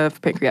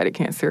of pancreatic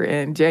cancer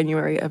in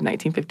January of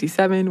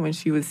 1957 when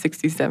she was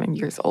 67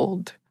 years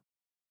old.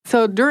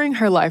 So during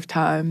her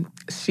lifetime,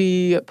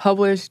 she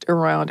published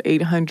around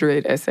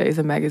 800 essays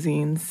in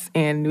magazines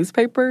and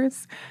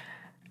newspapers.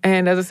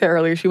 And as I said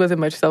earlier, she wasn't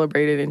much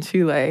celebrated in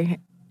Chile.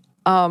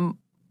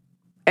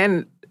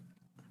 And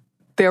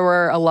there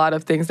were a lot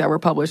of things that were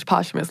published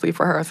posthumously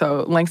for her.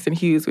 So Langston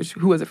Hughes,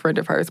 who was a friend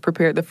of hers,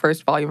 prepared the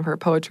first volume of her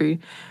poetry,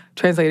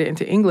 translated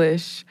into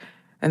English,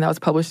 and that was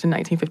published in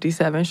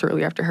 1957,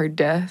 shortly after her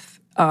death.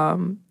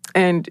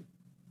 And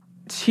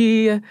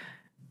she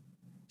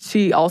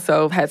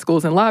also had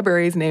schools and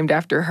libraries named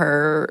after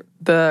her.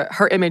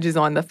 Her image is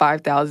on the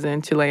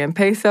 5,000 Chilean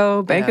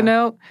peso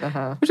banknote,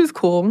 which is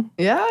cool.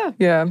 Yeah.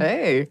 Yeah.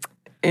 Hey.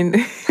 And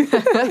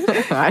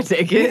I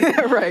take it.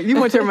 Yeah, right. You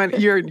want your money,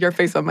 your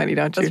face on money,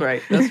 don't you? That's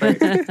right.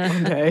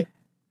 Okay.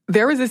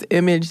 There was this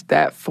image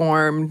that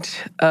formed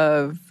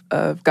of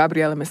of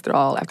Gabriela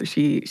Mistral after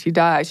she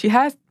died. She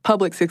has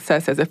public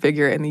success as a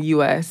figure in the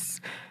U.S.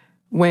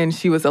 when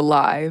she was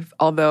alive,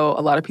 although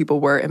a lot of people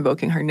were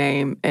invoking her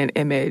name and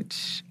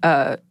image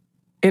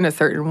in a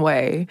certain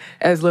way,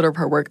 as little of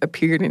her work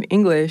appeared in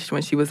English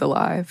when she was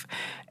alive.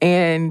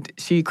 And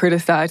she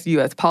criticized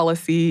U.S.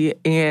 policy,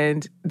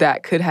 and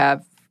that could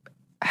have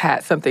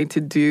had something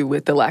to do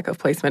with the lack of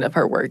placement of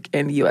her work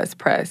in the U.S.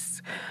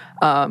 press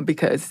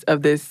because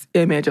of this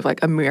image of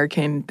like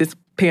this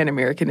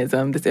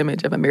Pan-Americanism, this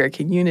image of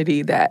American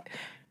unity that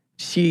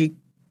she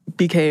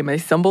became a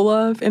symbol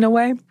of in a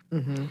way.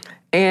 Mm-hmm.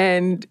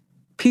 And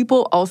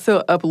people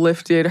also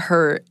uplifted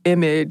her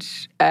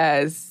image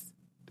as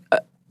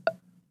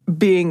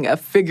being a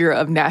figure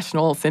of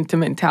national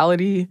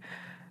sentimentality,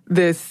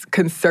 this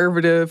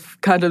conservative,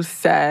 kind of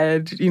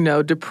sad,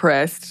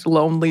 depressed,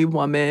 lonely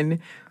woman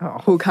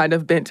who kind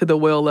of bent to the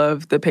will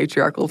of the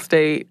patriarchal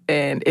state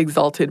and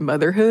exalted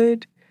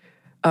motherhood.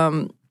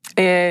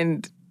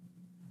 And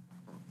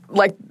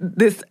like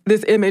this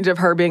image of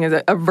her being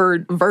as a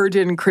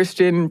virgin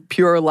Christian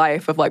pure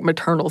life of like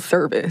maternal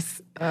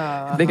service.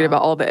 Thinking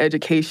about all the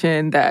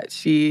education that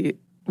she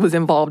was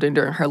involved in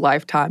during her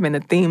lifetime and the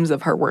themes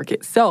of her work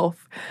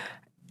itself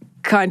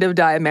kind of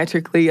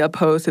diametrically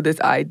opposed to this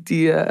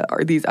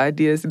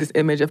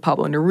image of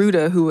Pablo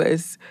Neruda, who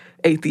is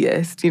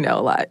atheist,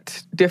 a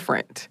lot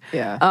different.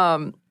 Yeah.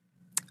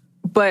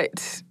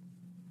 But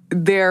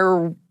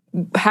there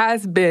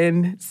has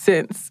been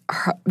since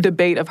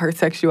debate of her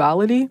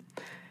sexuality,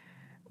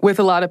 with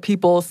a lot of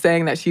people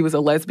saying that she was a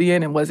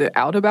lesbian and wasn't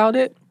out about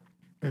it.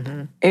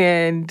 Mm-hmm.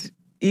 And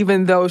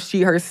even though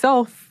she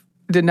herself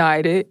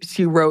denied it,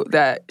 she wrote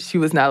that she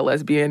was not a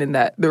lesbian and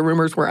that the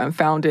rumors were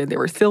unfounded, they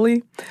were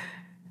silly.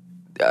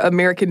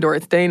 American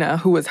Doris Dana,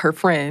 who was her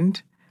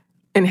friend,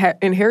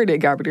 inherited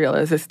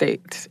Gabriela's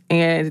estate,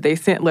 and they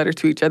sent letters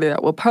to each other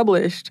that were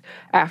published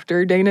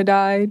after Dana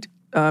died.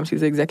 She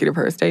was the executive of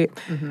her estate.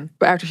 Mm-hmm.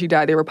 But after she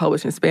died, they were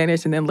published in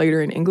Spanish and then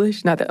later in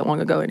English, not that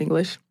long ago in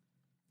English.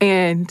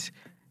 And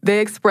they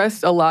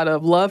expressed a lot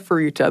of love for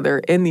each other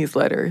in these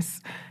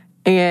letters.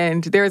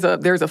 And there's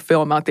a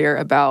film out there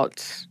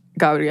about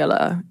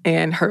Gabriela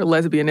and her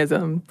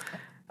lesbianism.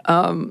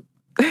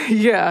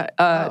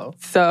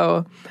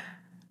 So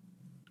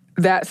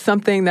that's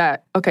something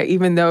that, okay,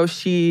 even though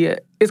she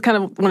is kind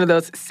of one of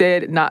those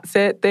said, not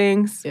said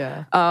things,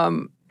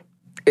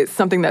 it's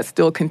something that's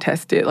still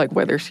contested, like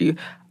whether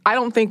I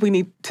don't think we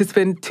need to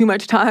spend too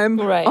much time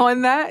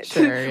on that,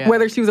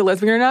 whether she was a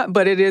lesbian or not,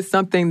 but it is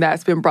something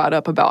that's been brought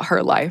up about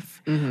her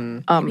life.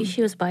 Mm-hmm. Maybe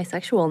she was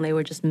bisexual and they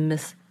were just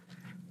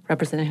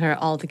misrepresenting her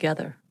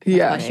altogether.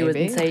 That's why she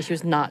wouldn't say she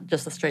was not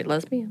just a straight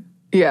lesbian.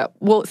 Yeah.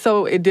 Well,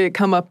 so it did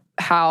come up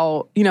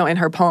how, in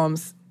her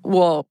poems,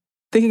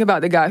 thinking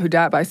about the guy who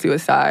died by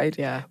suicide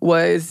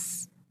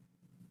was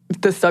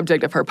the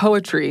subject of her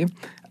poetry.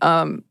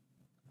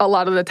 A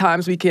lot of the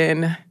times we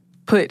can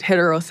put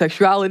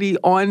heterosexuality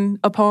on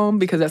a poem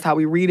because that's how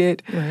we read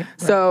it. Right.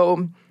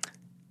 So,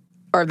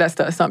 or that's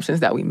the assumptions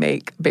that we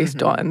make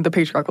based on the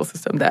patriarchal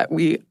system that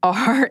we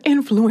are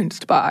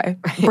influenced by,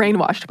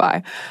 brainwashed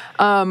by.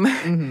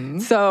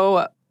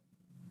 So,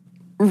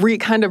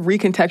 kind of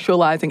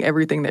recontextualizing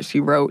everything that she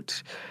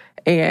wrote,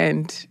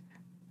 and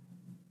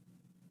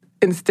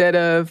instead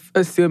of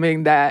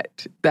assuming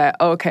that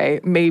okay,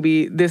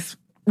 maybe this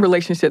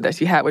relationship that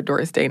she had with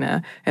Doris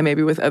Dana and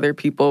maybe with other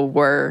people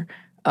were,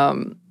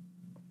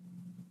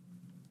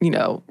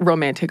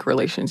 romantic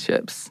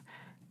relationships.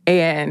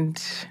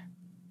 And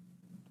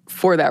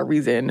for that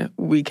reason,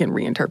 we can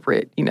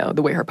reinterpret,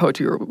 the way her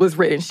poetry was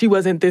written. She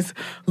wasn't this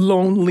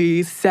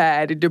lonely,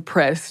 sad,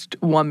 depressed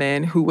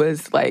woman who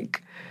was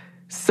like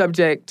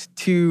subject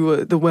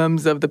to the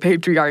whims of the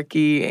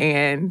patriarchy,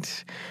 and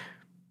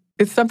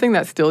it's something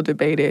that's still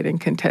debated and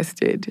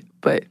contested,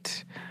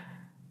 but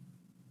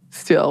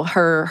still,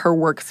 her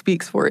work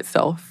speaks for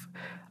itself.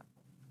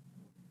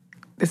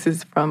 This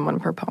is from one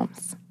of her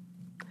poems.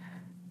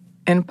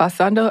 En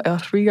pasando el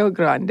río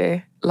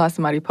grande, las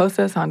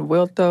mariposas han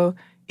vuelto,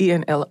 y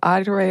en el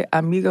aire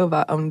amigo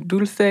va un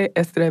dulce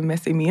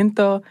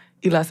estremecimiento,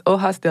 y las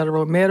hojas del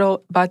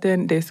romero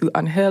baten de su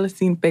ángel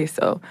sin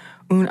peso,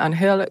 un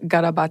ángel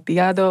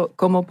garabateado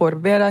como por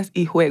veras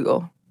y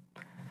juego.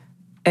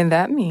 And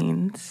that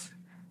means,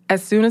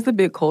 as soon as the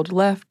big cold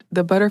left,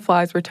 the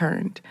butterflies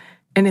returned,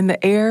 and in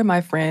the air,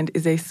 my friend,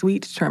 is a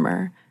sweet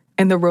tremor,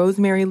 and the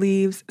rosemary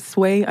leaves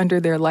sway under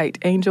their light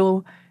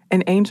angel,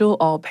 an angel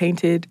all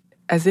painted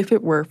as if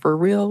it were for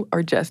real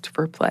or just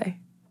for play.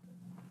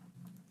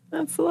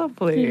 That's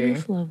lovely. It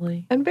is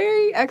lovely. And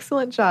very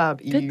excellent job,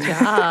 Eve. Good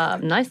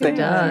job. Nicely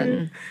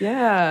done.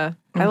 Yeah.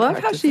 I love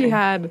how she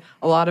had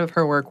a lot of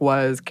her work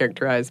was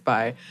characterized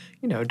by,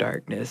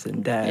 darkness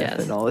and death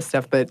and all this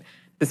stuff. But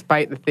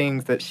despite the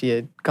things that she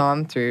had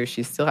gone through,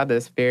 she still had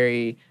this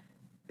very,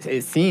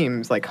 it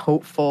seems like,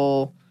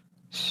 hopeful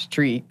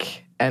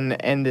streak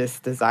and this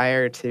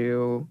desire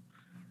to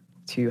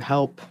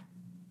help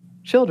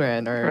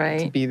children or to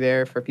Right. be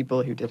there for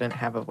people who didn't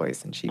have a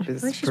voice, and she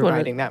was She's one of-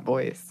 providing that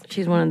voice.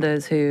 She's one of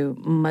those who,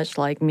 much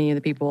like me,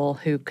 the people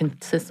who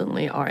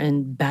consistently are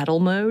in battle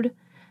mode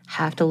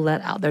have to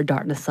let out their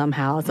darkness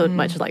somehow. So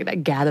much like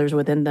that gathers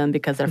within them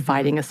because they're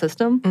fighting a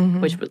system,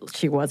 which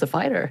she was a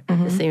fighter,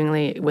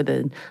 seemingly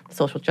within the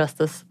social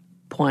justice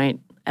point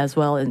as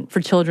well, and for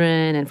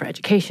children and for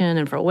education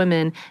and for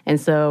women.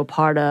 And so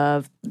part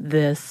of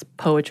this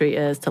poetry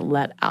is to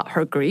let out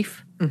her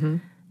grief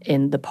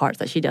in the parts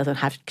that she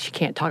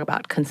can't talk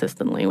about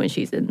consistently when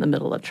she's in the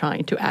middle of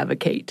trying to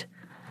advocate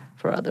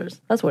for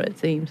others. That's what it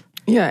seems.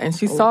 Yeah, and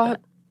she saw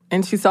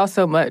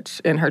so much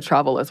in her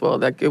travel as well.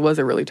 Like, it was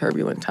a really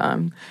turbulent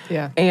time.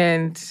 Yeah.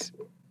 And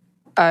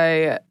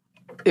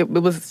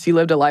she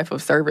lived a life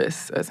of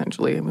service,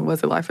 essentially. I mean, it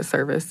was a life of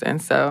service.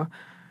 And so,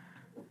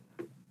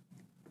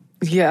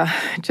 yeah,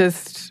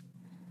 just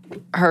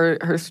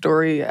her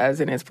story as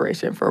an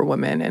inspiration for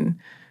women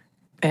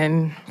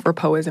and for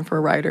poets and for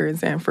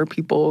writers and for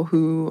people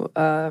who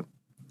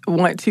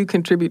want to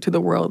contribute to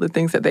the world, the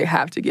things that they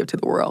have to give to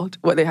the world,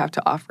 what they have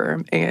to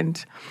offer.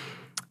 And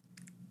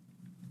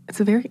it's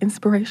very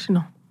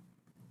inspirational.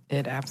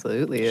 It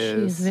absolutely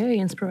is. She's very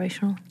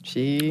inspirational.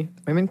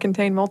 Women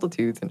contain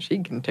multitudes, and she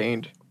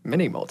contained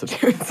many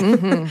multitudes.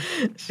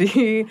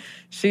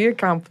 She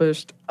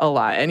accomplished a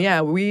lot. And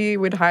yeah, we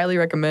would highly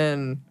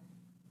recommend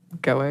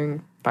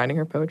finding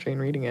her poetry and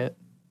reading it,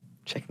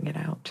 checking it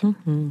out.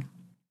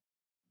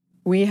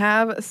 We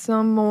have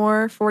some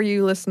more for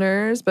you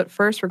listeners, but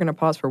first we're going to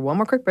pause for one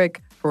more quick break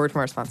for a word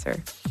from our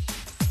sponsor.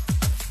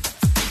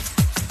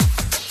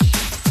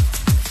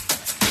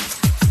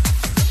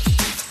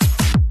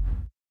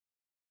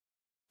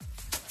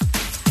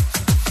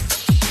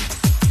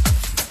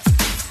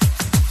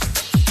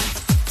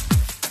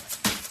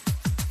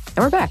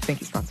 And we're back. Thank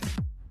you, sponsor.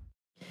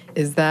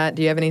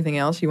 Do you have anything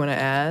else you want to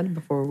add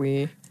before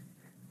we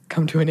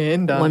come to an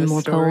end on One this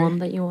more story? poem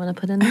that you want to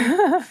put in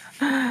there?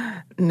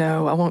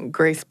 No, I won't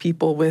grace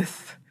people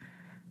with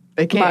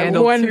They can't my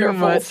handle too wonderful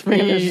much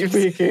Spanish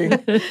speaking.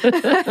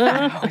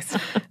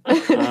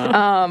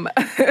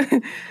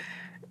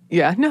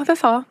 Yeah, no,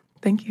 that's all.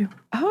 Thank you.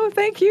 Oh,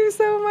 thank you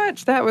so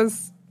much. That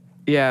was,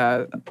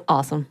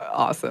 Awesome.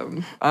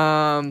 awesome.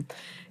 I'm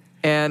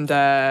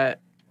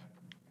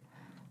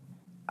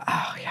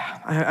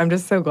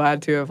just so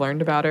glad to have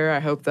learned about her. I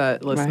hope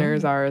that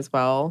listeners are as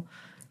well.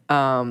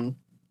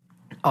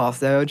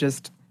 Also,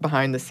 just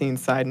behind the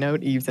scenes side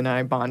note, Eves and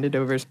I bonded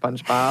over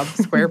SpongeBob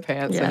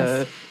SquarePants in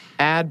a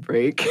ad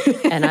break.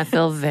 And I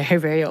feel very,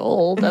 very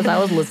old as I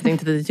was listening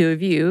to the two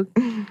of you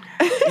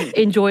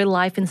enjoy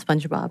life in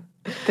SpongeBob.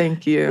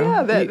 Thank you.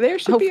 Yeah, there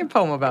should be a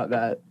poem about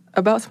that.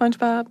 About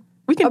SpongeBob?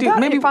 We can About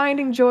maybe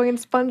finding joy in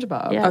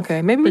SpongeBob. Yeah.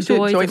 Okay, maybe we The should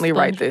joys of jointly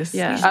write Sponge- this.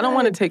 Yeah. I don't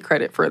want to take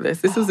credit for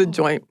this. This was a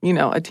joint,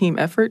 a team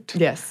effort.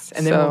 Yes,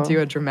 and then we'll So- do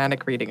a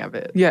dramatic reading of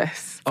it.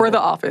 Yes, for The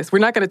Office. We're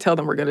not going to tell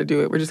them we're going to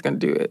do it. We're just going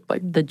to do it.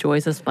 Like, The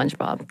joys of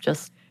SpongeBob,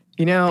 just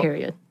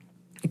period.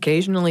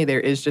 Occasionally there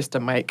is just a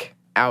mic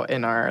out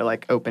in our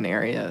open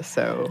area.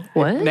 So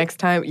What? Next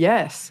time,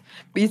 yes.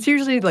 But it's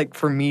usually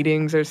for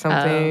meetings or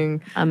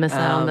something. I miss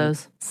out on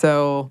those.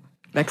 So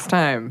next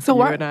time,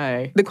 you and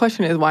I. the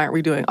question is, why aren't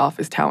we doing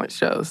Office talent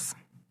shows?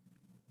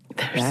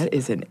 That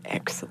is an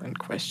excellent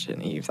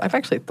question, Eves. I've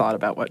actually thought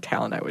about what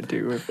talent I would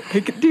do.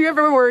 Do you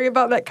ever worry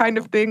about that kind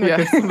of thing?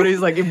 If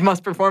somebody's you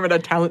must perform at a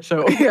talent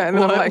show. Yeah, and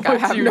then I'm like, I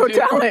have no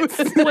talents.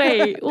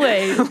 Wait.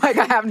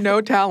 I have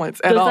no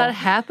talents at all. Does that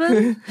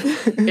happen?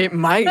 It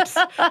might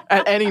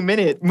at any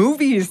minute.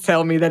 Movies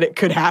tell me that it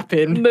could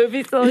happen.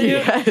 Movies tell you?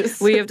 Yes.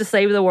 We have to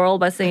save the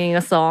world by singing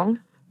a song?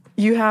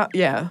 You have,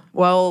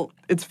 Well,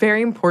 it's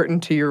very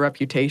important to your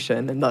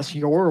reputation and thus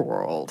your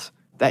world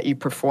that you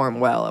perform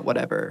well at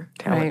whatever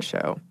talent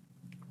show.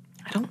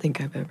 I don't think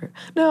I've ever.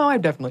 No,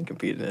 I've definitely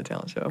competed in a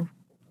talent show.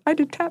 I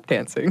did tap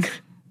dancing.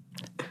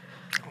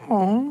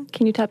 Aww.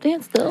 Can you tap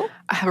dance still?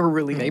 I have a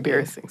really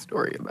embarrassing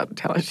story about a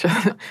talent show.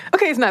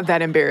 Okay, it's not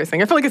that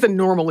embarrassing. I feel like it's a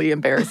normally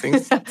embarrassing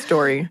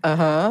story.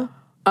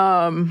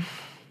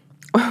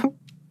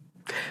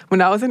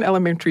 When I was in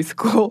elementary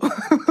school.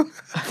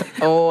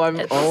 I'm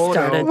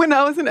started. When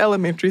I was in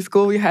elementary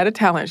school, we had a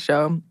talent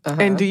show.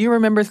 And do you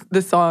remember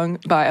the song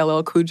by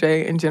LL Cool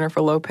J and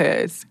Jennifer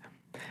Lopez?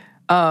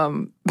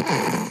 You're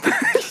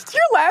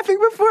laughing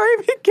before I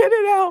even get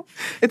it out.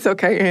 It's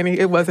okay, Annie.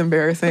 It was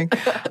embarrassing.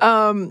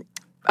 I'm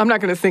not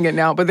going to sing it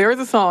now, but there is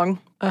a song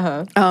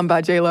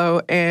by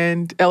J-Lo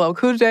and LL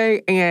Cool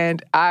J,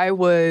 and okay,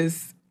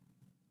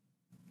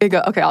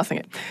 I'll sing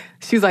it.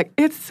 She's like,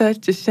 it's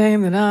such a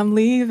shame that I'm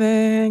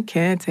leaving.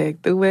 Can't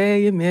take the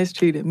way you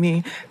mistreated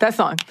me. That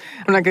song.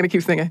 I'm not going to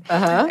keep singing.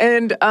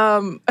 And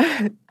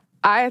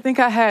I think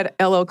I had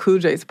LL Cool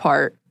J's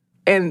part,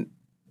 and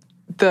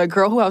the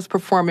girl who I was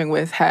performing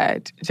with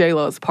had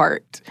J-Lo's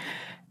part.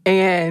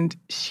 And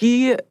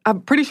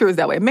I'm pretty sure it was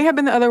that way. It may have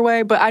been the other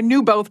way, but I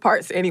knew both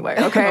parts anyway,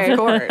 okay? Of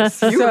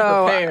course. You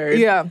were prepared.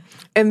 Yeah.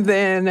 And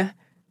then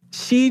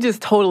she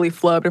just totally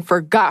flubbed and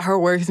forgot her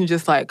words and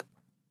just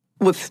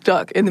was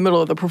stuck in the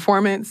middle of the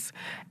performance,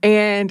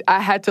 and I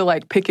had to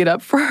like pick it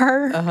up for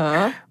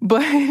her.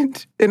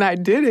 And I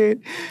did it.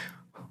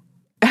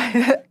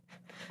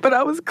 But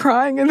I was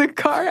crying in the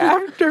car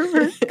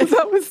afterwards because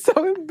I was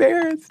so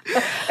embarrassed.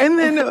 And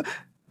then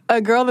a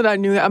girl that I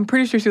knew, I'm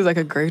pretty sure she was like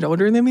a grade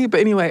older than me. But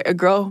anyway, a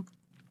girl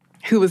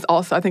who was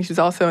also, I think she was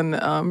also in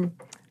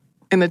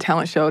the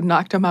talent show,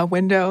 knocked on my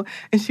window.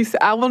 And she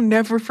said, I will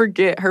never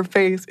forget her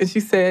face. And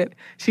she said,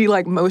 she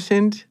like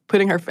motioned,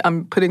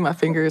 I'm putting my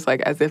fingers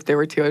like as if there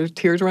were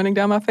tears running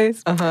down my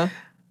face.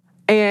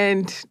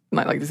 And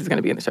not like this is going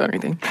to be in the show or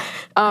anything.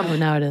 Oh,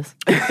 now it is.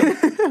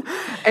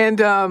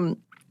 And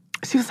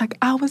she was like,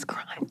 I was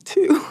crying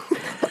too.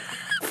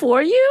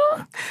 For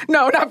you?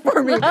 No, not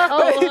for me. But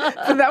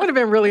that would have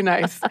been really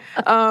nice.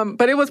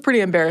 But it was pretty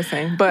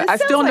embarrassing. But I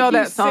still know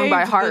that song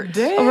by heart.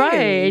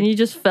 Right, and you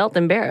just felt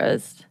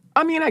embarrassed.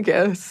 I mean, I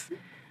guess.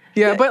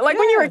 Yeah, but like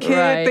when you're a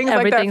kid, things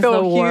like that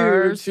feel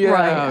huge. Yeah.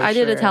 Right. I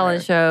did a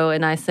talent show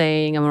and I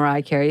sang a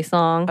Mariah Carey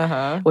song,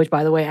 which,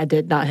 by the way, I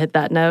did not hit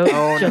that note,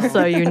 just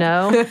so you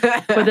know.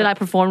 But then I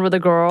performed with a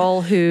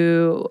girl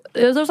who,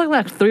 there was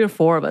like 3 or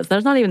 4 of us.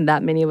 There's not even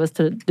that many of us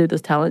to do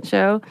this talent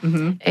show.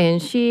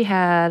 And she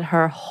had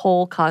her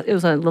whole, it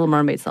was a Little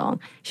Mermaid song.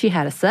 She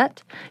had a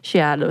set, she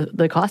had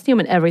the costume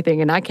and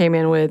everything. And I came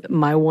in with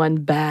my one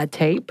bad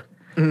tape.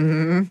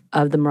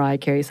 Of the Mariah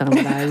Carey song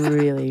that I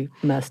really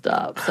messed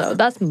up. So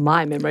that's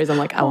my memories. I'm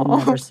like, I will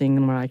never sing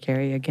Mariah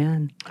Carey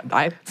again.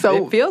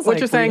 So it feels what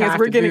like you're saying is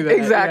we're getting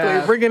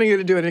we're getting you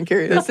to do it in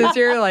karaoke. This is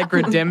your like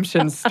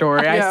redemption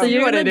story. I So see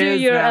you're what gonna it do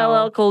is your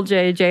now. LL Cool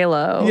J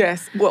J-Lo.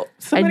 Yes. Well,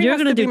 somebody you're has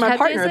gonna to be do my tap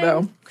partner dancing?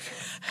 though.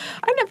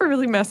 I never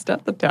really messed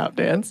up the tap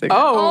dancing.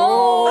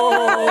 Oh,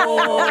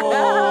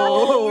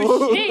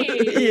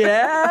 shit.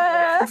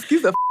 Yeah.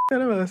 Excuse the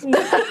out of us.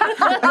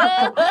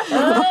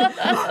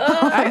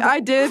 I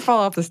did fall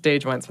off the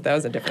stage once, but that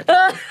was a different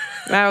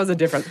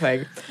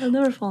thing. I've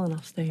never fallen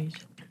off stage.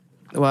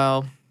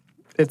 Well,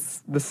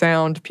 it's the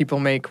sound people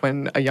make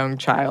when a young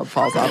child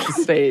falls off the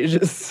stage.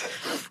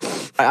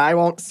 I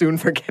won't soon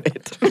forget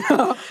it.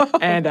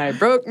 And I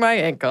broke my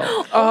ankle.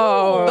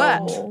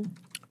 But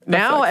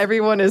now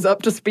everyone is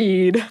up to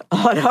speed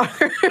on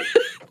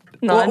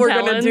what we're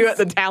going to do at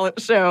the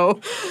talent show.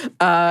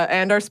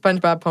 And our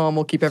SpongeBob poem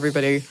will keep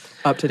everybody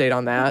up to date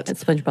on that. And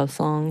SpongeBob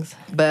songs.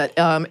 But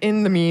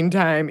in the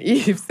meantime,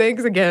 Eve,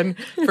 thanks again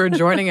for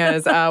joining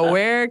us.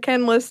 Where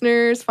can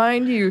listeners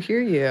find you,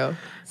 hear you?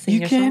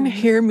 You can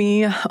hear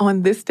me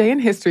on This Day in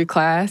History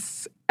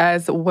class,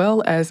 as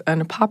well as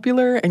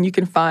Unpopular, and you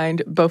can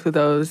find both of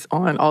those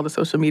on all the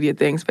social media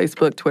things,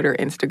 Facebook, Twitter,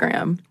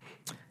 Instagram.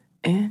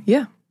 And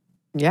yeah.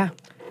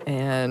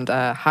 And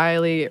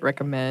highly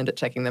recommend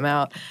checking them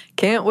out.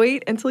 Can't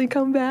wait until you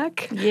come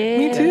back. Yeah.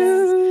 Me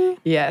too.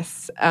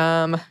 Yes.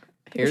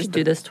 We should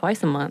do this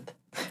twice a month.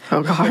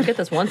 Oh, God. We'll get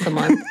this once a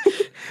month.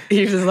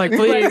 He's just like,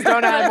 please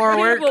don't add more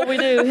work.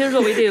 Here's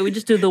what we do. We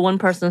just do the one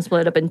person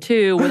split up in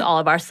 2 with all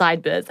of our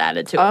side bits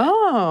added to it.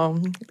 Oh,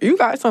 you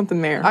got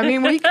something there. I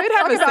mean, we could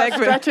have a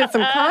segment. Stretching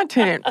some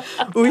content.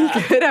 We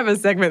could have a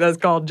segment that's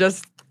called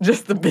just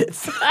the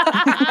bits.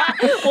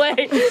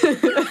 Wait.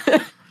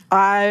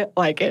 I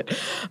like it.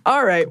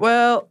 All right.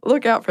 Well,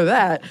 look out for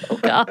that. Oh,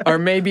 God. Or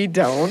maybe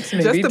don't.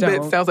 Maybe just the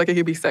don't. bit sounds like it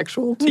could be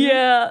sexual, too.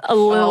 Yeah, a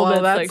little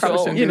bit that's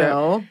sexual. You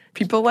know,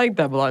 people like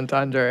double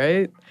entendre,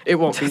 right? It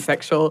won't be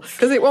sexual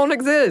because it won't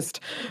exist.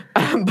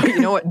 But you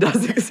know what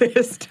does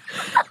exist?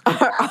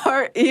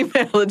 Our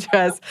email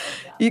address.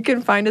 You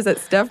can find us at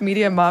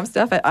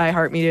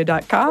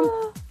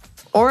stuffmediamomstuff@iheartmedia.com.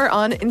 Or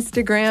on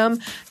Instagram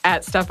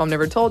at Stuff Mom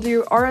Never Told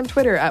You, or on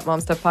Twitter at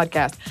Mom Stuff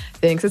Podcast.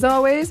 Thanks as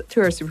always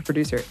to our super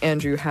producer,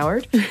 Andrew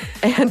Howard.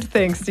 And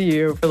thanks to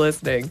you for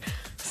listening.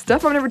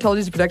 Stuff Mom Never Told You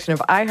is a production of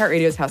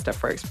iHeartRadio's How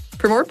Stuff Works.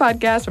 For more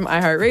podcasts from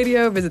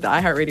iHeartRadio, visit the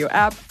iHeartRadio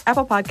app,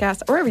 Apple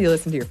Podcasts, or wherever you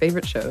listen to your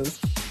favorite shows.